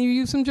I'm just going to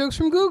use some jokes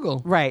from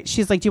Google. Right.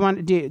 She's like, do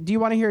you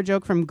want to hear a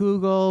joke from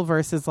Google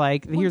versus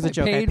like, here's a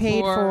joke I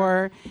paid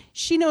for.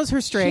 She knows her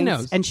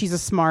strengths, and she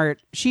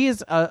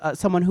is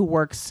someone who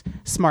works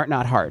smart,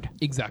 not hard.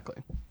 Exactly.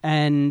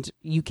 And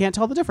you can't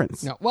tell the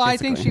difference. No. Well,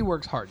 basically. I think she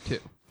works hard too.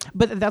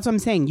 But that's what I'm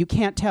saying. You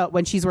can't tell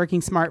when she's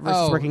working smart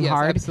versus working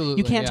hard.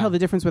 Absolutely, you can't tell the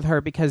difference with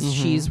her, because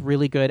she's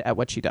really good at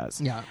what she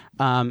does. Yeah.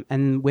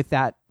 And with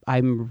that,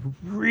 I'm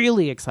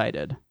really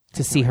excited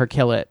to see her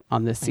kill it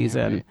on this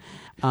season.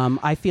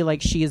 I feel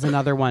like she is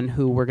another one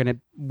who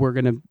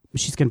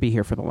she's gonna be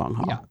here for the long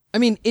haul. Yeah. I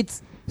mean,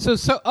 it's so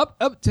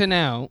up to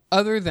now,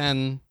 other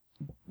than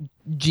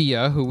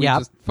Gia, who we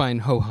just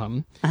find ho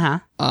hum.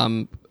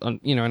 And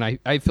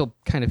I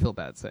kind of feel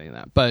bad saying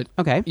that, but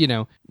okay,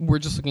 we're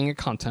just looking at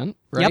content,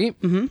 right? Yep.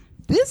 Mm-hmm.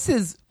 This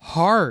is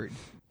hard.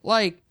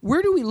 Like,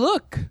 where do we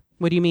look?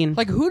 What do you mean?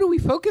 Like, who do we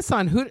focus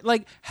on?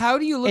 How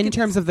do you look in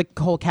terms of the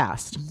whole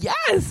cast?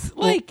 Yes,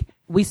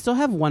 we still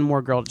have one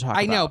more girl to talk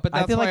about. I know, but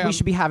that's I feel like we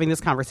should be having this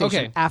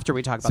conversation after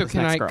we talk about this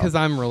next girl. Because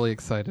I'm really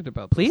excited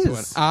about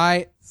this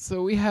one.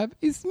 So we have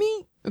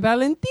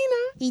Valentina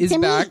is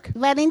back.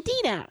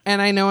 Valentina.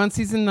 And I know on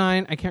season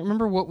 9, I can't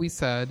remember what we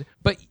said,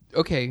 but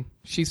okay,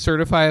 she's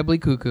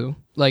certifiably cuckoo.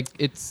 Like,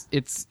 it's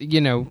it's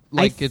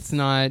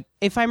not.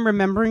 If I'm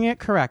remembering it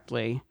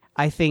correctly,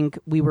 I think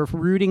we were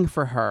rooting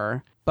for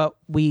her, but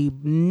we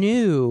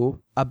knew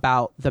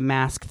about the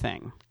mask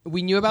thing.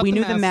 We knew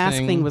the mask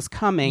thing was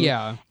coming.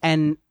 Yeah.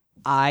 And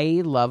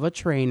I love a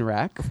train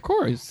wreck. Of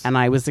course. And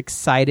I was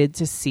excited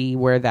to see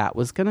where that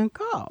was going to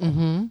go.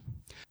 Mm-hmm.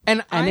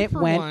 And it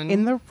went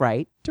in the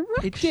right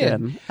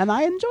direction. And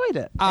I enjoyed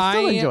it. I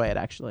still enjoy it,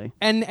 actually.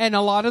 And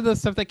a lot of the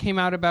stuff that came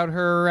out about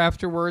her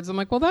afterwards, I'm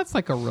like, well, that's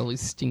like a really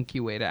stinky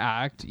way to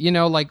act. You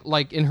know,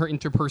 like in her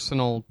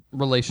interpersonal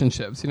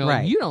relationships. You know,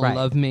 like, you don't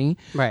love me.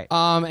 Right.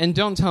 And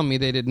don't tell me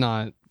they did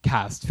not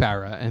cast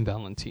Farrah and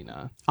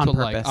Valentina. On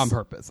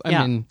purpose.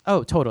 I mean...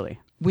 Oh, totally.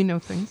 We know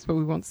things, but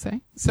we won't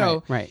say.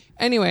 So, right.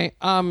 Anyway,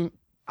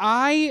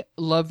 I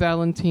love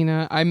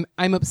Valentina.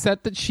 I'm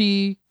upset that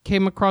she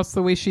came across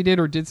the way she did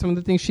or did some of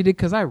the things she did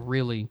because I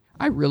really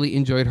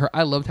enjoyed her.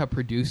 I loved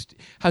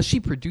how she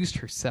produced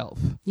herself.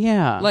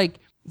 Yeah. Like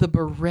the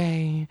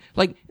beret,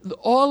 like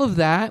all of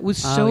that was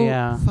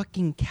so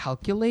fucking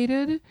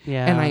calculated.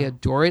 Yeah. And I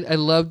adore it. I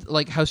loved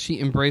like how she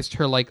embraced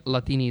her like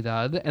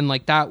Latinidad and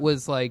like that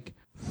was like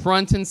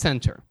front and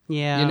center.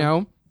 Yeah. You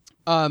know?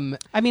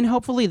 I mean,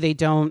 hopefully they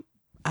don't.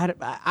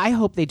 I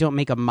hope they don't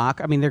make a mock.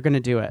 I mean, they're going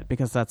to do it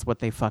because that's what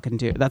they fucking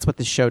do. That's what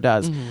the show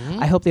does.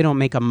 I hope they don't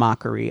make a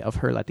mockery of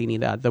her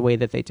Latinidad the way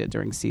that they did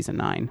during season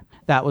 9.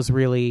 That was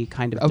really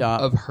kind of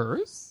dumb. Of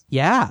hers?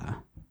 Yeah.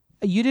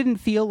 You didn't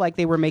feel like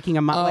they were making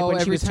a like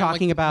when she was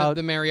talking about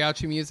the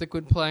mariachi music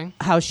would play,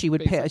 how she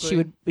would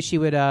she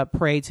would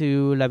pray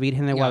to La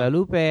Virgen de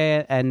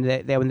Guadalupe, and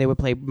when they would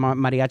play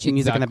mariachi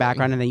music in the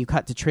background, and then you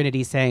cut to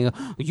Trinity saying,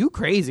 "You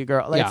crazy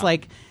girl!" It's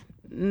like.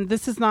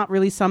 This is not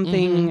really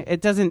something.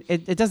 It doesn't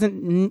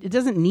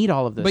need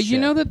all of this. But shit. you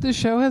know that the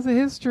show has a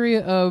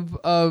history of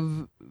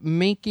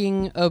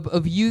making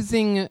of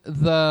using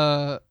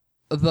the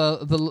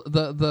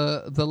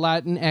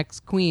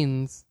Latinx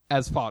queens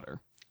as fodder.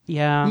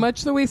 Yeah,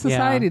 much the way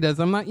society does.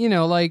 I'm not,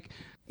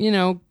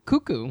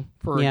 Cuckoo,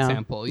 for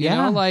example. You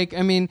know, like,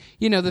 I mean,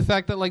 the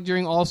fact that, like,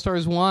 during All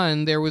Stars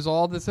 1, there was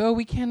all this,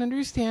 we can't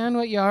understand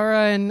what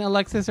Yara and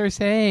Alexis are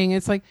saying.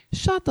 It's like,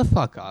 shut the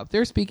fuck up.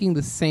 They're speaking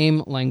the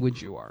same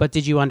language you are. But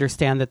did you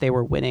understand that they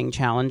were winning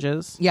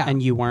challenges? Yeah.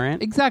 And you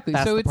weren't? Exactly.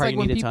 So it's like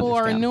when people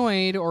are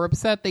annoyed or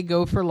upset, they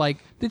go for, like,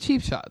 the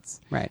cheap shots.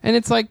 Right. And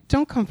it's like,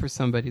 don't come for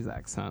somebody's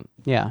accent.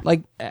 Yeah.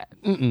 Like,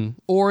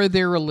 or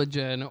their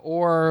religion,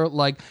 or,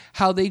 like,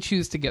 how they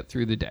choose to get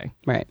through the day.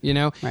 Right. You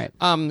know? Right.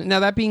 Now,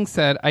 that being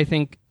said, I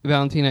think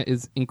Valentina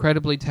is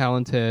incredibly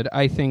talented.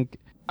 I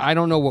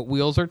don't know what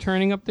wheels are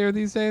turning up there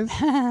these days,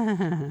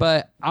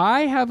 but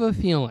I have a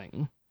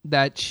feeling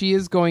that she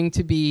is going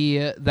to be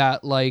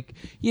that, like,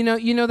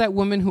 that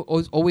woman who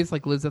always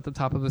like lives at the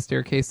top of a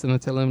staircase in the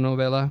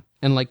telenovela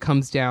and like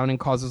comes down and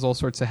causes all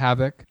sorts of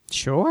havoc.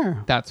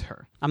 Sure. That's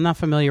her. I'm not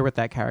familiar with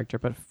that character,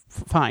 but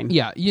fine.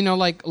 Yeah,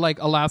 like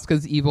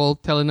Alaska's evil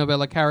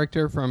telenovela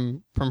character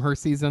from her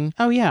season.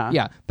 Oh yeah.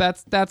 Yeah,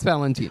 that's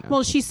Valentina.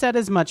 Well, she said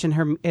as much in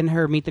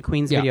her Meet the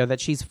Queens video that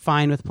she's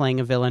fine with playing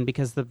a villain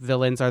because the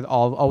villains are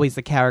always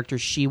the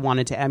characters she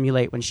wanted to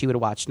emulate when she would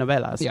watch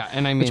novelas. Yeah,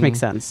 and I mean, which makes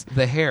sense.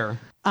 The hair.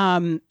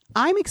 I'm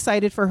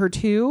excited for her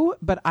too,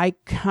 but I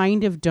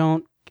kind of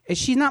don't.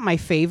 She's not my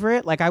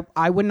favorite. Like,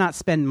 I would not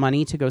spend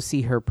money to go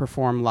see her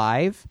perform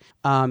live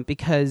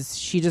because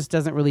she just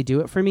doesn't really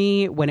do it for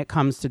me when it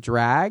comes to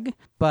drag.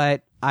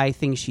 But I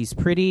think she's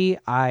pretty.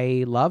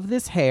 I love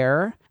this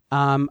hair.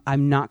 I'm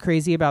not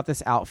crazy about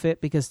this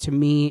outfit because to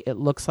me it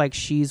looks like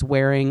she's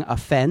wearing a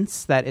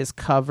fence that is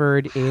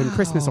covered in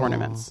Christmas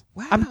ornaments.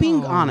 Wow. I'm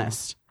being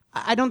honest.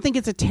 I don't think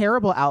it's a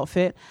terrible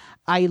outfit.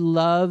 I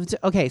loved.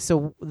 Okay,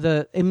 so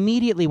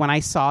immediately when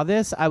I saw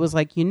this, I was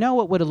like, you know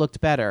what would have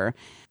looked better?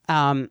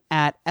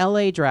 At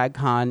LA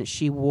DragCon,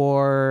 she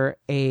wore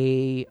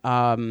a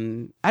I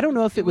don't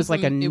know if it was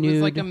like a nude. It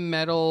was like a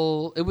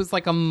metal. It was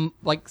like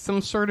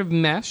some sort of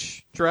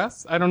mesh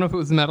dress. I don't know if it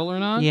was metal or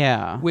not.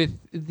 Yeah, with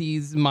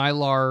these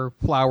mylar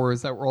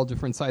flowers that were all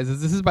different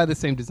sizes. This is by the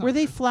same designer. Were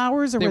they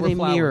flowers or were they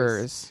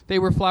mirrors? They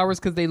were flowers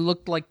because they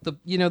looked like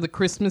the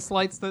Christmas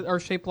lights that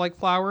are shaped like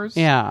flowers.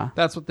 Yeah,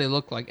 that's what they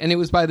look like, and it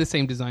was by the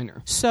same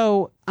designer.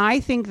 So I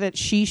think that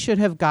she should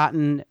have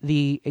gotten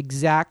the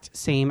exact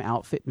same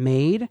outfit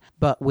made,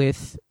 but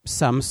with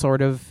some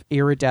sort of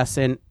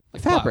iridescent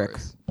fabric.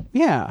 Flowers.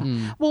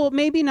 Yeah. Well,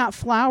 maybe not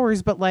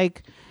flowers, but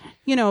like,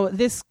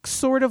 this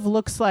sort of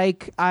looks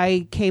like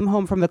I came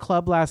home from the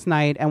club last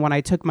night and when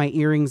I took my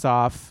earrings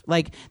off,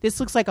 like this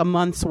looks like a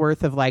month's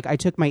worth of like I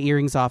took my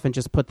earrings off and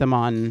just put them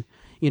on,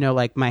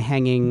 like my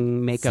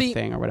hanging makeup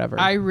thing or whatever.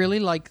 I really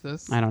like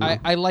this. I don't know.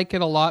 I like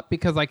it a lot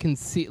because I can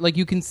see, like,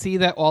 you can see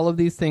that all of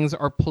these things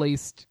are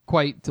placed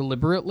quite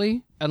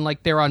deliberately and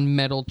like they're on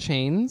metal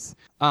chains.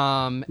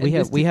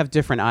 We have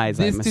different eyes.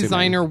 This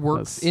designer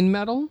works in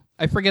metal.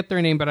 I forget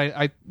their name, but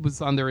I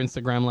was on their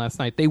Instagram last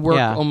night. They work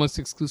almost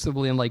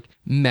exclusively in like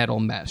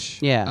metal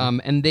mesh. Yeah.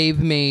 And they've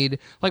made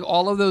like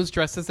all of those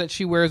dresses that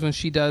she wears when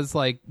she does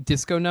like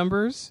disco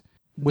numbers.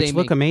 Which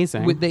look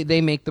amazing. They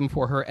make them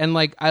for her. And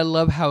like I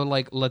love how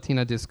like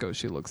Latina disco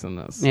she looks in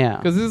this. Yeah.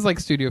 Because this is like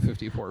Studio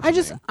 54.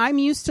 I'm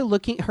used to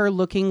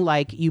looking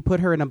like you put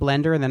her in a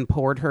blender and then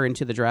poured her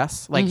into the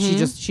dress. Like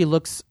she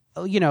looks,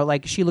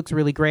 like she looks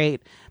really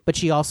great, but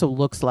she also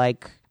looks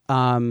like,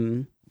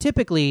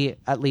 typically,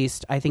 at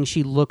least, I think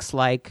she looks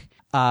like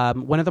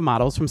one of the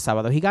models from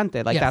Sábado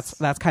Gigante. Like Yes.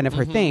 that's kind of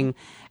her thing.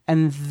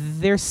 And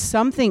there's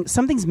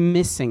something's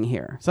missing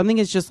here. Something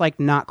is just like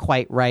not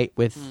quite right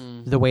with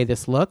the way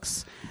this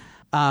looks.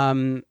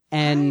 And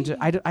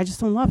I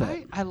just don't love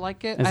it. I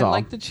like it. Is I all.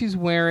 like that she's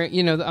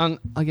wearing,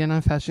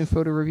 on Fashion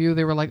Photo Review,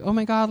 they were like, oh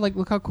my God, like,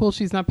 look how cool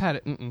she's not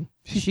padded. Mm-mm.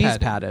 She's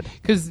padded.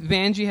 Because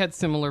Vanjie had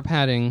similar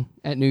padding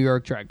at New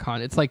York Drag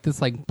Con. It's like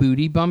this like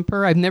booty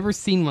bumper. I've never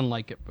seen one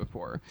like it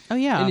before. Oh,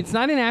 yeah. And it's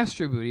not an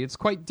Astro booty. It's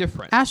quite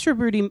different. Astro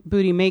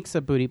Booty makes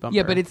a booty bumper.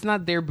 Yeah, but it's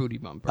not their booty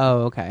bumper.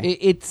 Oh, okay.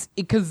 It's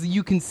because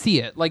you can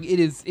see it. Like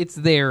it's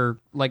there,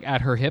 like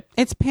at her hip.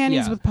 It's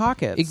panties Yeah. with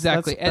pockets.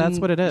 Exactly. That's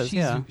what it is.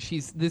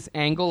 She's this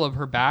angle of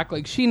her back.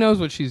 Like she knows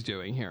what she's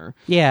doing here.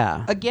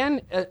 Yeah. Again,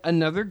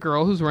 another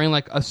girl who's wearing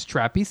like a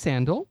strappy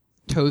sandal.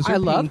 Toes are I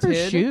love her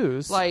painted.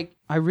 shoes. Like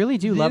I really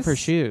do love her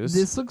shoes.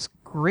 This looks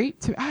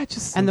great too.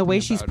 And the way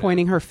she's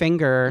pointing her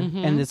finger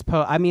in this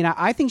pose. I mean,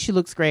 I think she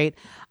looks great.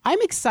 I'm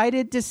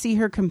excited to see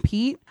her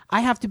compete.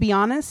 I have to be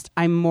honest.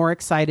 I'm more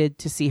excited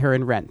to see her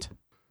in Rent.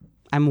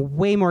 I'm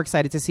way more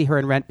excited to see her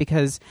in Rent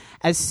because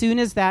as soon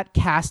as that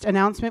cast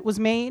announcement was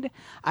made,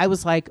 I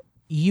was like,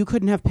 you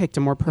couldn't have picked a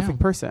more perfect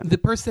person. The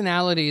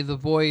personality, the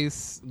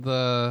voice,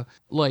 the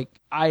like.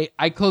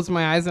 I close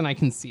my eyes and I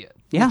can see it.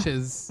 Yeah. Which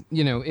is,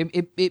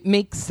 it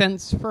makes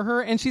sense for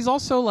her. And she's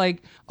also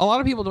like, a lot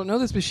of people don't know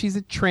this, but she's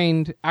a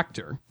trained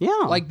actor. Yeah.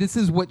 Like this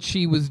is what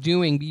she was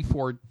doing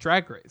before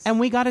Drag Race.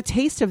 And we got a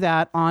taste of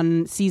that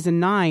on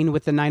season 9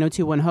 with the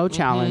 90210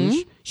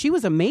 challenge. She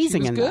was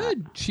amazing she was in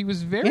good. that. She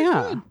was very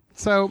Yeah. good.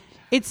 So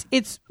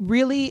It's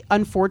really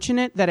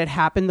unfortunate that it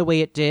happened the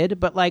way it did,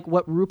 but like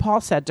what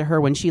RuPaul said to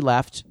her when she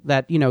left,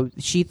 that,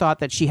 she thought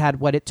that she had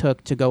what it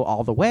took to go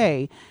all the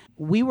way.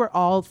 We were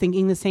all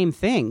thinking the same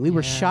thing. We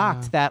were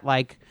shocked that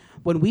like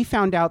when we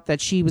found out that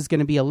she was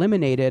going to be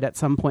eliminated at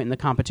some point in the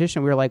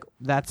competition, we were like,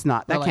 that's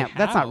not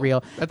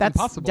real. That's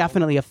impossible.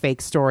 Definitely a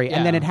fake story. Yeah.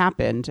 And then it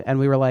happened and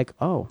we were like,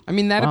 oh. I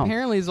mean, that wow.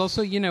 apparently is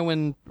also,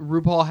 when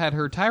RuPaul had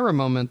her Tyra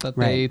moment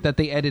that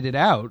they edited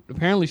out.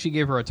 Apparently, she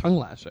gave her a tongue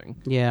lashing.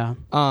 Yeah.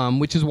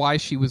 Which is why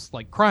she was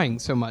like crying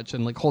so much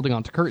and like holding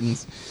on to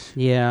curtains.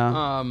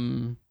 Yeah.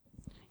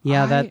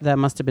 That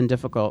must have been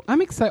difficult.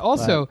 I'm excited.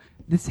 Also,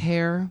 this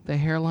hair, the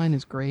hairline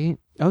is great.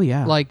 Oh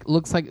yeah. Like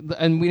looks like,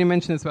 and we didn't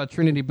mention this about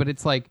Trinity, but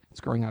it's like it's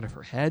growing out of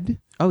her head.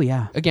 Oh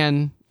yeah.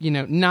 Again,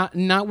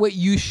 not what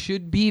you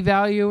should be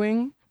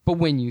valuing, but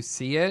when you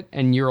see it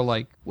and you're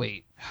like,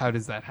 wait, how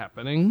does that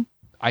happening?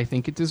 I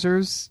think it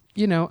deserves,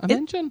 a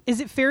mention. Is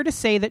it fair to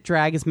say that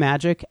drag is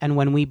magic, and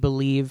when we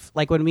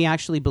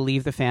actually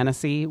believe the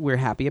fantasy, we're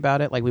happy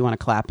about it? Like we want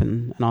to clap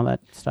and all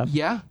that stuff?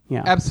 Yeah.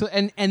 Yeah.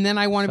 Absolutely. And then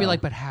I want to be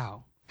like, but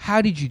how? How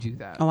did you do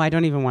that? Oh, I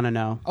don't even want to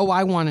know. Oh,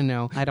 I want to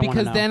know. I don't want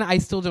to know. Because then I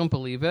still don't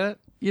believe it.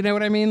 You know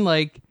what I mean?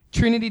 Like,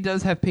 Trinity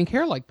does have pink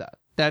hair like that.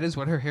 That is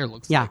what her hair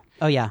looks Yeah. like.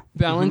 Oh, yeah.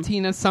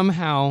 Valentina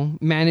somehow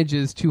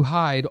manages to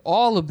hide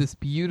all of this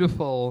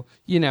beautiful,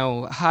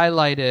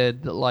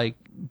 highlighted, like,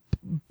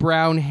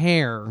 brown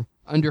hair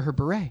under her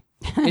beret.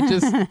 It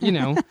just,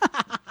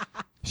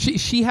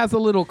 she has a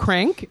little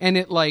crank and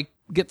it, like,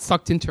 gets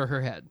sucked into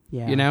her head.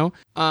 Yeah.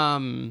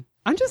 I'm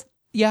just,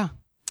 yeah.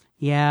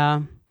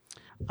 Yeah.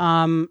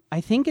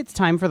 I think it's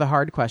time for the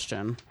hard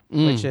question,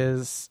 which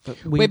is...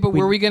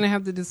 were we going to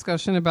have the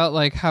discussion about,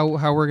 like, how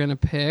we're going to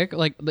pick?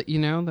 Like,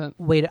 that...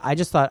 Wait,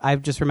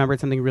 I've just remembered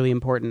something really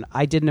important.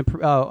 I didn't...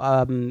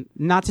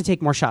 not to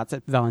take more shots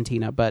at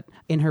Valentina, but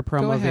in her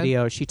promo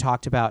video, she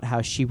talked about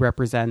how she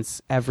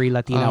represents every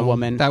Latina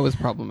woman. That was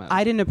problematic.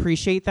 I didn't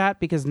appreciate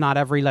that because not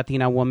every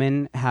Latina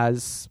woman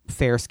has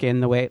fair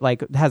skin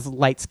has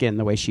light skin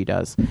the way she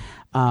does.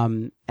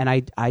 And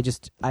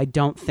I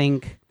don't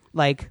think,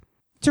 like...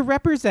 To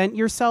represent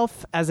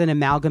yourself as an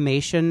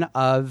amalgamation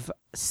of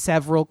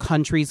several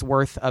countries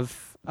worth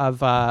of an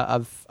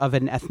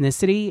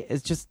ethnicity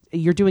is just,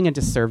 you're doing a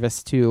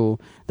disservice to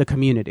the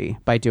community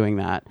by doing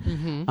that.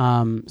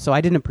 So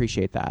I didn't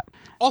appreciate that.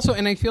 Also,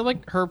 and I feel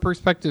like her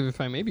perspective, if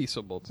I may be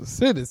so bold to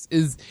say this,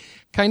 is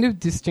kind of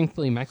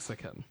distinctly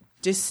Mexican.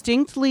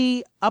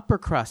 Distinctly upper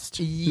crust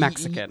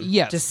Mexican.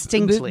 Yes.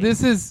 Distinctly.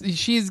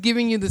 She's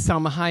giving you the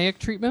Salma Hayek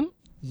treatment.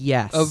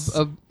 Yes.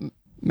 Of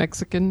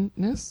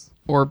Mexicanness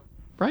or...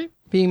 right?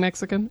 Being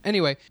Mexican.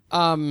 Anyway,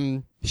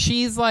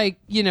 she's like,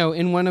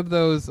 in one of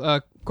those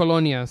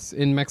colonias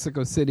in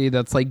Mexico City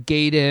that's like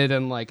gated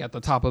and like at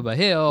the top of a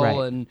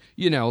hill and,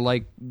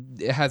 like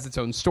it has its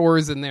own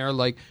stores in there.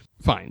 Like,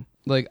 fine.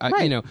 Like,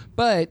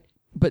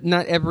 but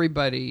not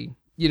everybody,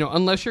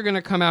 unless you're going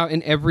to come out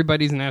in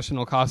everybody's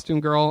national costume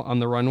girl on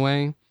the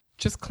runway,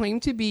 just claim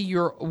to be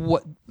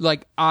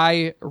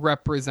I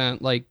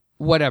represent like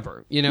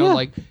whatever,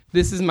 like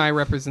this is my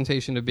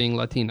representation of being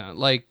Latina.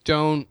 Like,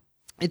 don't.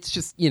 It's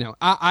just,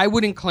 I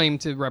wouldn't claim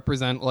to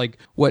represent like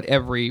what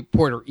every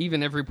Puerto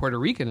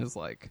Rican is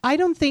like. I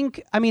don't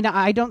think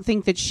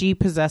that she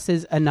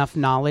possesses enough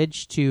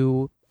knowledge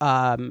to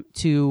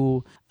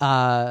to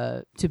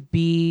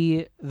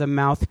be the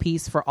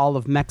mouthpiece for all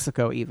of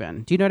Mexico.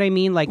 Even, do you know what I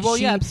mean? Like, Well,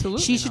 yeah,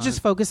 absolutely she should not.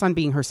 just focus on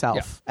being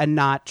herself and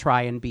not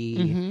try and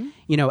be,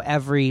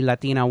 every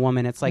Latina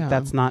woman. It's like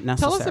that's not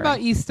necessary. Tell us about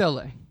East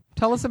LA.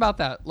 Tell us about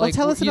that. Like,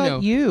 tell us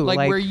about you.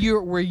 Like where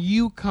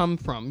you come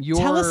from.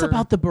 Tell us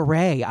about the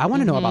beret. I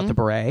want to know about the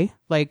beret.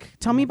 Like,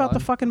 tell me about the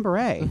fucking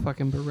beret. The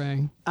fucking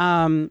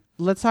beret.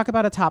 Let's talk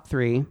about a top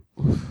 3.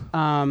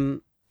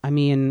 I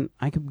mean,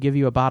 I could give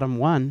you a bottom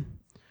 1,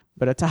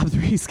 but a top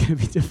 3 is going to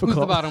be difficult.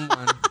 Who's the bottom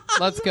 1?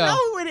 Let's go.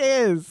 No, it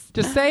is.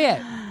 Just say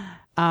it.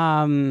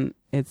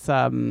 It's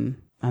I'm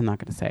not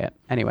going to say it.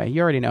 Anyway,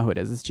 you already know who it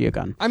is. It's Gia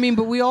Gunn. I mean,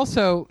 but we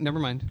also never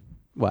mind.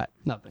 What?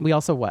 Nothing. We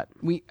also what?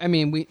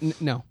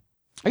 No.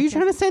 Are you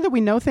trying to say that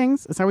we know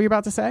things? Is that what you're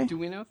about to say? Do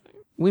we know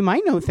things? We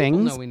might know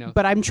things, know we know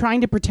but I'm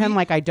trying to pretend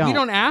like I don't. We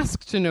don't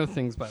ask to know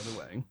things, by the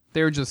way.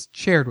 They're just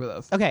shared with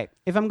us. Okay,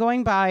 if I'm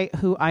going by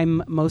who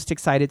I'm most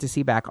excited to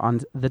see back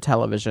on the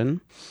television,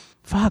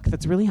 fuck,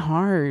 that's really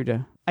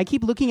hard. I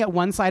keep looking at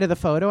one side of the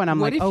photo and I'm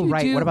like, oh,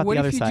 right, what about the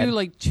other side? What if you do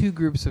like 2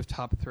 groups of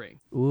top 3?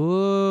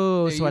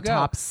 Ooh, There so you a go.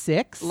 top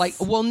 6? Like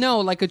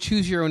a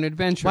choose your own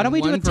adventure. Why don't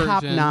we do a One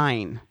top version.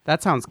 9?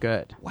 That sounds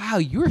good. Wow,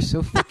 you are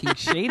so fucking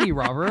shady,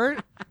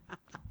 Robert.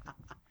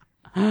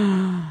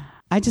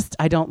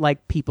 I don't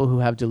like people who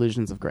have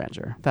delusions of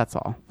grandeur. That's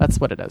all. That's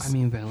what it is. I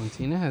mean,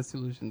 Valentina has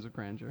delusions of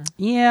grandeur.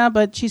 Yeah,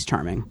 but she's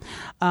charming.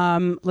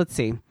 Let's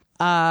see.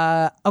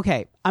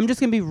 Okay, I'm just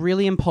going to be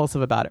really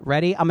impulsive about it.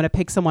 Ready? I'm going to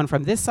pick someone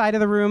from this side of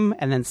the room,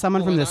 and then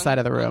someone from this side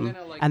of the room,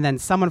 and then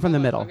someone from the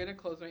middle. I'm going to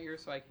close my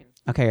ears so I can.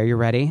 Okay, are you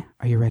ready?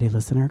 Are you ready,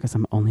 listener? Because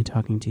I'm only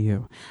talking to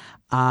you.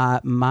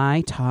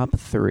 My top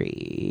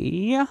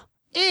 3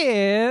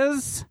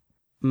 is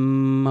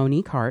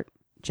Monique Hart,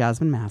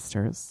 Jasmine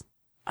Masters.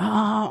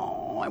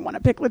 Oh, I want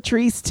to pick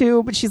Latrice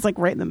too, but she's like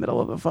right in the middle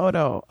of the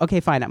photo.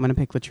 Okay, fine. I'm going to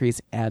pick Latrice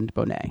and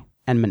Bonet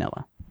and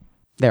Manila.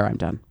 There, I'm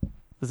done.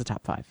 This is a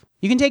top 5.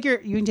 You can take your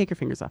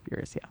fingers off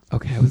yours. Yeah.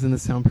 Okay, I was in the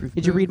soundproof.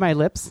 Did you read my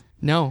lips?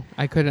 No,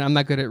 I couldn't. I'm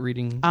not good at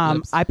reading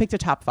lips. I picked a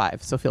top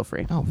 5, so feel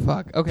free. Oh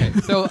fuck. Okay,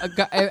 so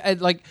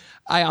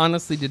I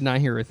honestly did not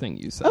hear a thing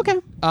you said. Okay.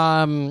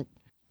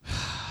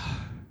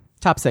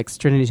 Top 6,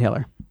 Trinity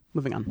Taylor.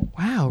 Moving on.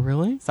 Wow,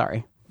 really?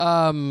 Sorry.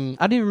 I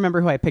don't even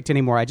remember who I picked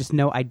anymore. I just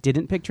know I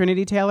didn't pick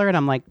Trinity Taylor, and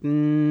I'm like,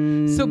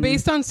 So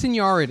based on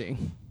seniority,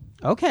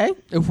 okay.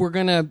 if we're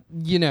gonna,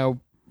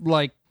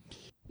 like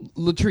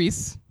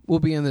Latrice will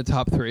be in the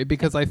top 3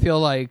 because I feel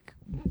like,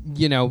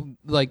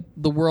 like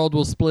the world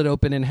will split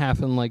open in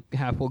half and like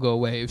half will go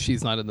away if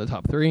she's not in the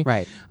top 3.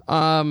 Right.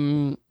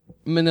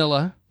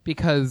 Manila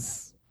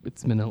because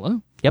it's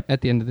Manila. Yep.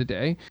 At the end of the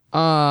day.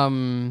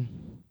 And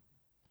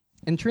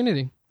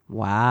Trinity.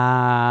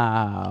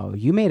 Wow,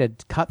 you made a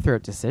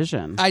cutthroat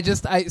decision.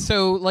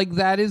 So like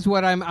that is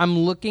what I'm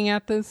looking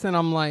at this and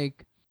I'm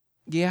like,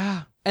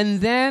 yeah.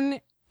 And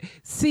then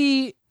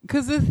see,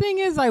 because the thing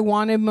is, I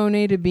wanted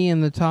Monet to be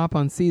in the top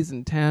on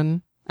season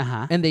 10,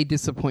 and they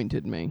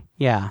disappointed me.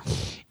 Yeah,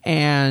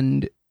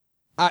 and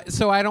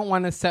so I don't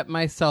want to set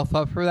myself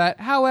up for that.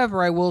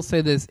 However, I will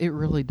say this: it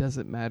really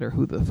doesn't matter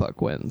who the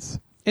fuck wins.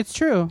 it's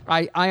true.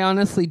 I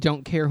honestly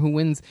don't care who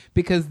wins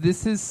because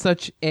this is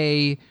such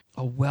a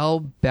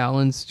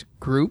well-balanced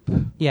group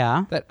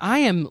Yeah. that I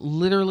am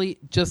literally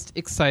just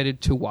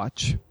excited to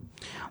watch.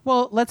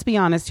 Well, let's be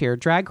honest here.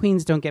 Drag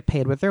queens don't get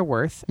paid what they're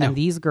worth, No. and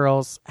these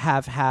girls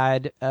have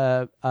had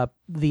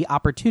the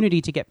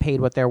opportunity to get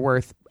paid what they're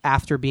worth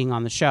after being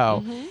on the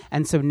show.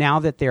 And so now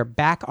that they're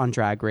back on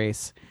Drag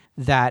Race,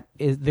 that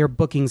is their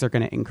bookings are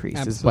going to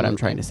increase. Is what I'm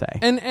trying to say.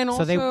 And so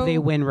also, they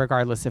win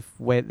regardless of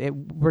where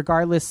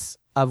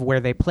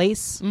they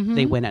place.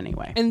 They win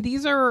anyway. And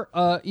these are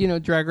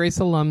Drag Race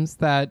alums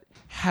that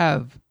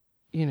have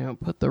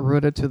put the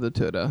ruta to the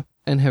tuta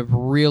and have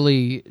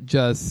really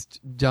just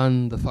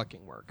done the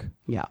fucking work.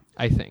 Yeah.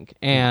 I think.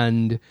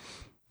 And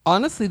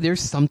honestly, there's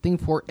something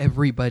for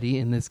everybody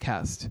in this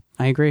cast.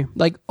 I agree.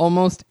 Like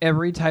almost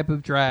every type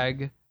of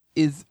drag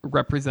is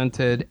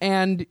represented.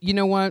 And you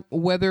know what?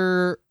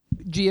 Whether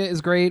Gia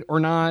is great or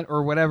not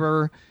or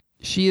whatever,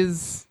 she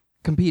is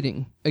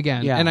competing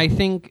again. Yeah. And I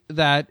think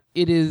that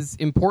it is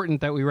important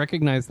that we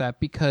recognize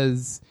that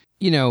because,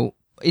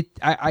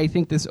 I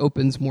think this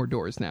opens more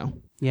doors now.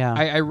 Yeah.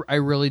 I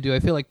really do. I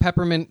feel like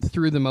Peppermint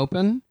threw them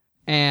open,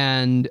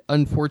 and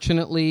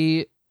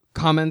unfortunately,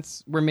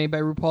 comments were made by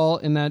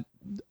RuPaul in that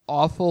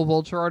awful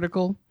Vulture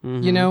article.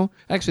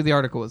 Actually, the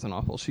article wasn't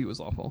awful; she was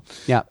awful.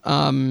 Yeah.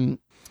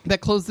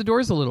 That closed the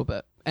doors a little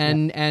bit,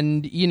 and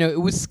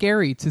it was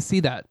scary to see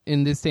that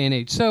in this day and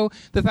age. So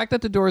the fact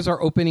that the doors are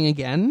opening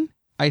again,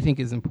 I think,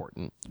 is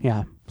important.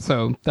 Yeah.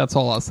 So that's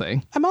all I'll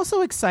say. I'm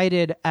also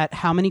excited at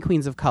how many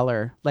queens of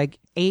color. Like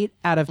 8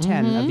 out of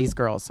 10 of these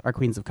girls are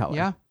queens of color.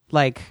 Yeah.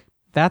 Like,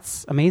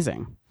 that's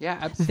amazing. Yeah,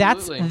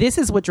 absolutely. This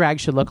is what drag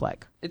should look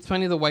like. It's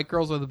funny, the white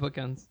girls are the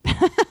bookends.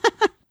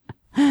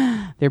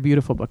 They're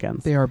beautiful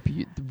bookends. They are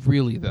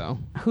really, though.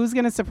 Who's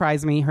going to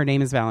surprise me? Her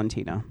name is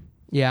Valentina.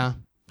 Yeah.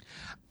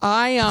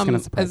 I She's gonna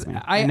surprise me.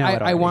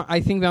 I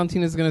think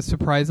Valentina's going to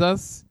surprise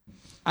us.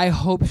 I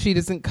hope she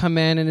doesn't come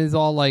in and is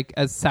all like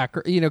as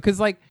because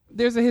like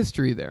there's a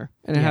history there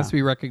and it has to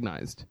be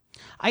recognized.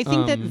 I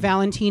think that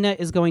Valentina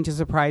is going to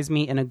surprise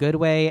me in a good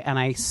way, and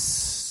I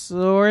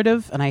sort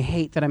of, and I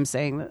hate that I'm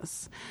saying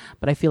this,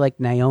 but I feel like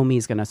Naomi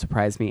is going to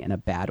surprise me in a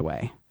bad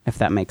way, if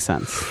that makes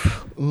sense.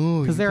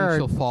 Ooh, because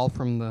she'll fall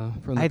from the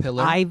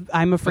pillar.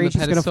 I'm afraid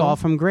she's going to fall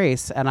from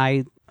grace, and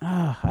I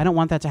don't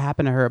want that to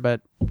happen to her.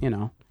 But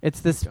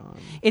it's this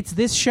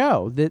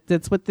show.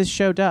 That's what this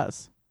show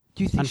does.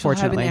 Do you think she'll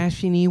have an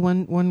ashy knee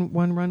one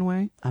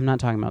runway? I'm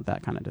not talking about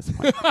that kind of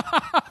disappointment.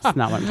 That's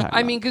not what I'm talking about.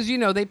 I mean, because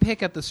they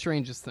pick at the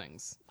strangest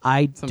things.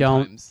 I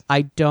don't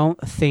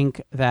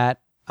think that.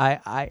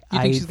 I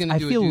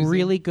feel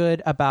really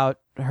good about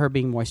her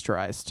being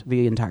moisturized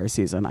the entire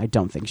season. I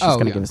don't think she's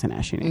going to give us an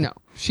ashy knee. No,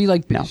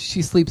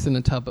 she sleeps in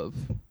a tub of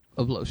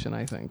lotion.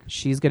 I think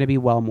she's going to be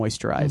well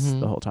moisturized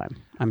the whole time.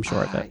 I'm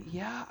sure of it.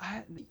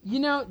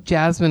 Yeah,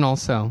 Jasmine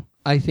also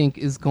I think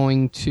is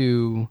going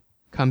to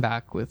come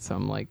back with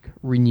some like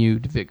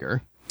renewed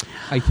vigor.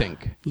 I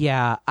think.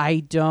 Yeah,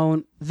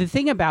 the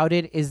thing about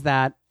it is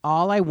that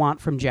all I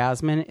want from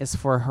Jasmine is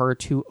for her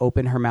to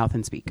open her mouth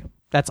and speak.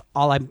 That's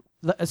all I'm.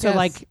 So yes.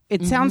 like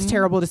it sounds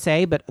terrible to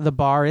say, but the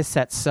bar is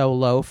set so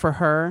low for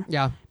her.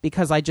 Yeah.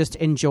 Because I just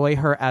enjoy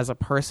her as a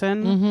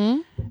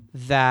person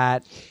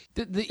that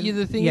the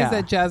thing is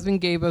that Jasmine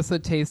gave us a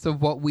taste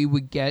of what we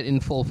would get in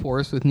full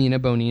force with Nina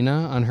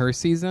Bonina on her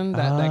season.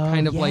 That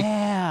kind of like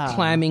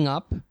clamming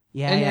up.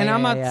 Yeah, and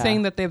I'm not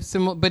saying that they have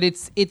similar, but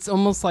it's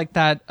almost like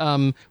that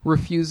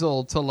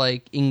refusal to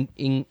like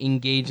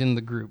engage in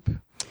the group.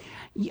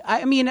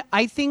 I mean,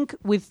 I think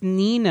with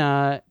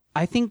Nina,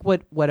 I think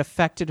what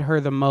affected her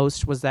the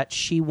most was that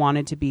she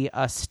wanted to be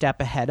a step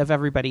ahead of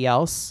everybody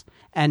else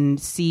and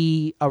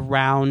see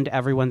around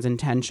everyone's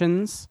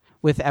intentions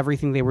with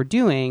everything they were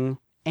doing.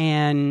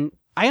 And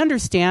I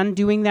understand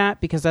doing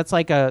that because that's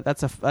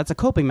a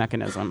coping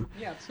mechanism.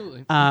 Yeah,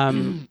 absolutely.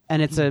 And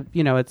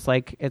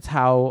it's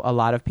how a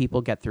lot of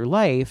people get through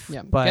life.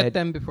 Yeah, but get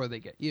them before they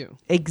get you.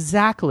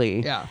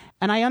 Exactly. Yeah.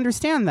 And I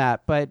understand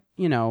that, but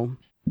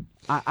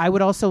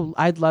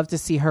I'd love to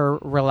see her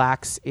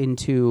relax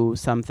into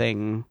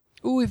something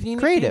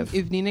creative.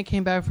 If Nina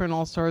came back for an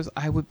All Stars,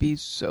 I would be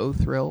so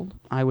thrilled.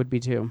 I would be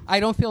too.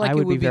 I don't feel like it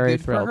would be very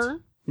good thrilled for her.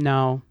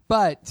 No.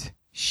 But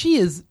she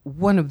is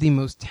one of the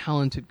most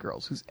talented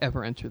girls who's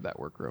ever entered that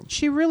workroom.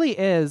 She really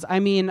is. I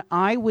mean,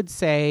 I would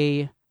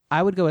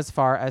go as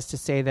far as to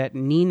say that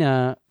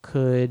Nina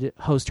could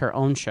host her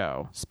own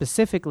show,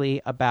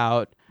 specifically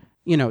about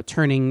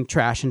turning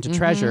trash into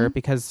treasure,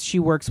 because she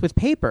works with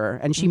paper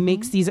and she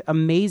makes these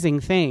amazing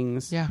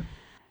things. Yeah.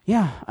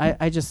 Yeah.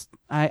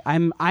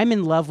 I'm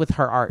in love with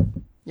her art.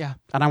 Yeah.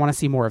 And I want to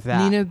see more of that.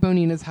 Nina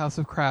Bonina's House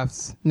of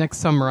Crafts next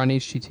summer on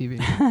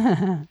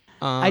HGTV.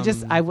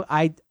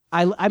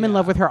 I'm in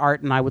love with her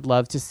art, and I would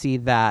love to see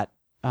that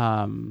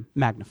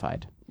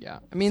magnified. Yeah.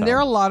 I mean, there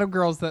are a lot of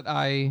girls that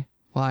I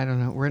don't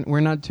know. We're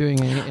not doing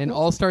an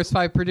All Stars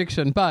 5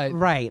 prediction, but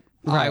right.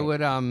 I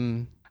would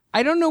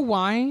I don't know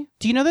why.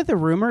 Do you know that the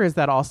rumor is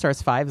that All Stars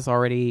 5 is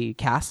already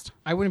cast?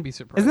 I wouldn't be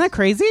surprised. Isn't that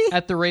crazy?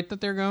 At the rate that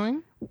they're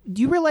going?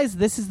 Do you realize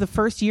this is the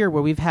first year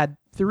where we've had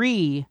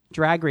 3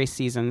 Drag Race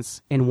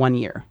seasons in 1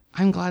 year?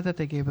 I'm glad that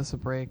they gave us a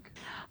break.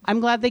 I'm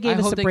glad they gave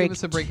us a break. I hope they gave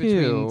us a break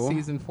between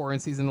season 4 and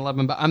season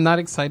 11, but I'm not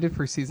excited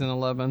for season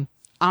 11.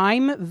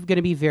 I'm going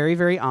to be very,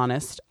 very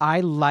honest. I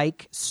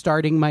like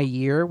starting my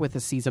year with a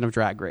season of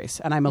Drag Race,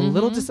 and I'm a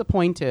little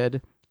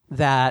disappointed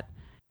that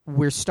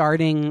we're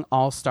starting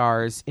All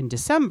Stars in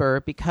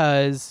December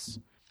because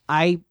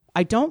I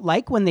don't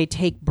like when they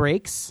take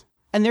breaks,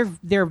 and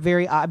they're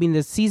very. I mean,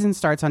 the season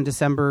starts on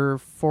December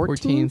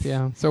 14th.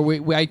 Yeah. So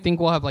we I think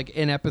we'll have like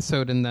an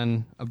episode and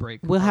then a break.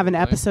 We'll have an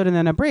episode and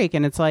then a break,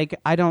 and it's like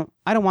I don't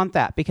want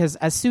that, because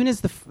as soon as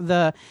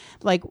the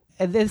like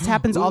this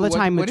happens all the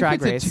time with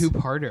Drag Race. What if it's a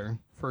 2-parter?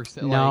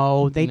 First,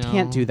 no, they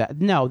can't do that.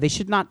 No, they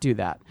should not do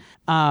that.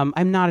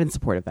 I'm not in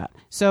support of that.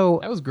 So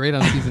that was great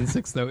on season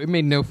 6, though. It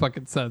made no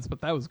fucking sense,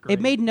 but that was great.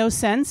 It made no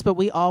sense, but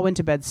we all went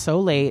to bed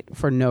so late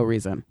for no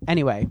reason.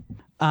 Anyway,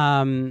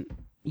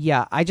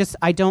 yeah,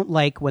 I don't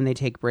like when they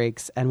take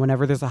breaks, and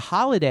whenever there's a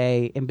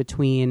holiday in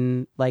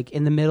between, like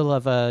in the middle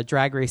of a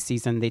Drag Race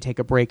season, they take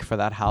a break for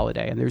that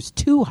holiday, and there's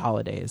 2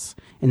 holidays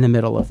in the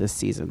middle of this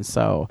season.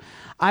 So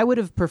I would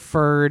have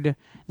preferred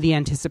the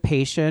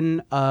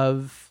anticipation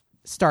of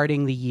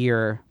starting the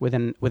year with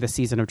a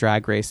season of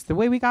Drag Race, the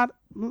way we got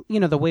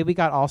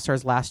All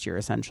Stars last year,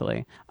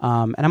 essentially.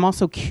 And I'm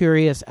also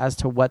curious as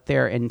to what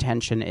their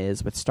intention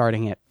is with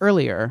starting it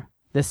earlier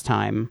this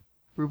time.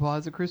 RuPaul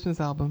has a Christmas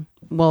album.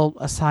 Well,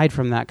 aside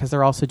from that, because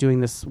they're also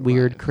doing this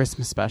weird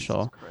Christmas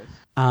special.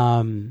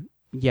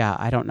 Yeah,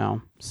 I don't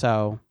know.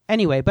 So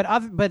anyway, but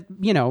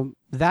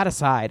that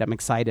aside, I'm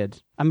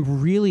excited.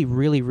 I'm really,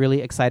 really,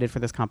 really excited for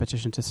this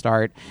competition to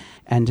start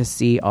and to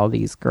see all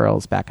these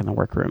girls back in the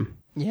workroom.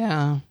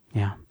 Yeah.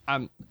 Yeah.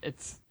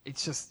 It's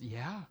just,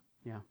 yeah.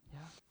 Yeah.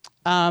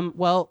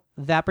 Well,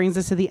 that brings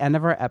us to the end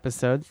of our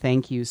episode.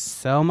 Thank you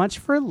so much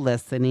for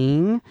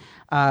listening.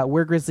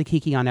 We're Grizzly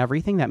Kiki on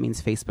everything. That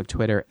means Facebook,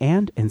 Twitter,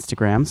 and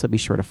Instagram. So be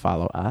sure to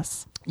follow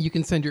us. You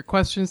can send your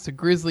questions to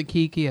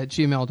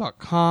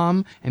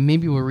grizzlykiki@gmail.com, and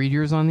maybe we'll read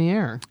yours on the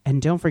air.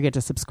 And don't forget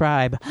to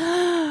subscribe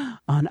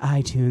on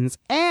iTunes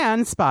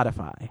and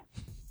Spotify.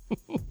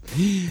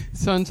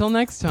 So until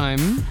next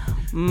time,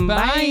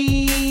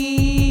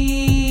 bye.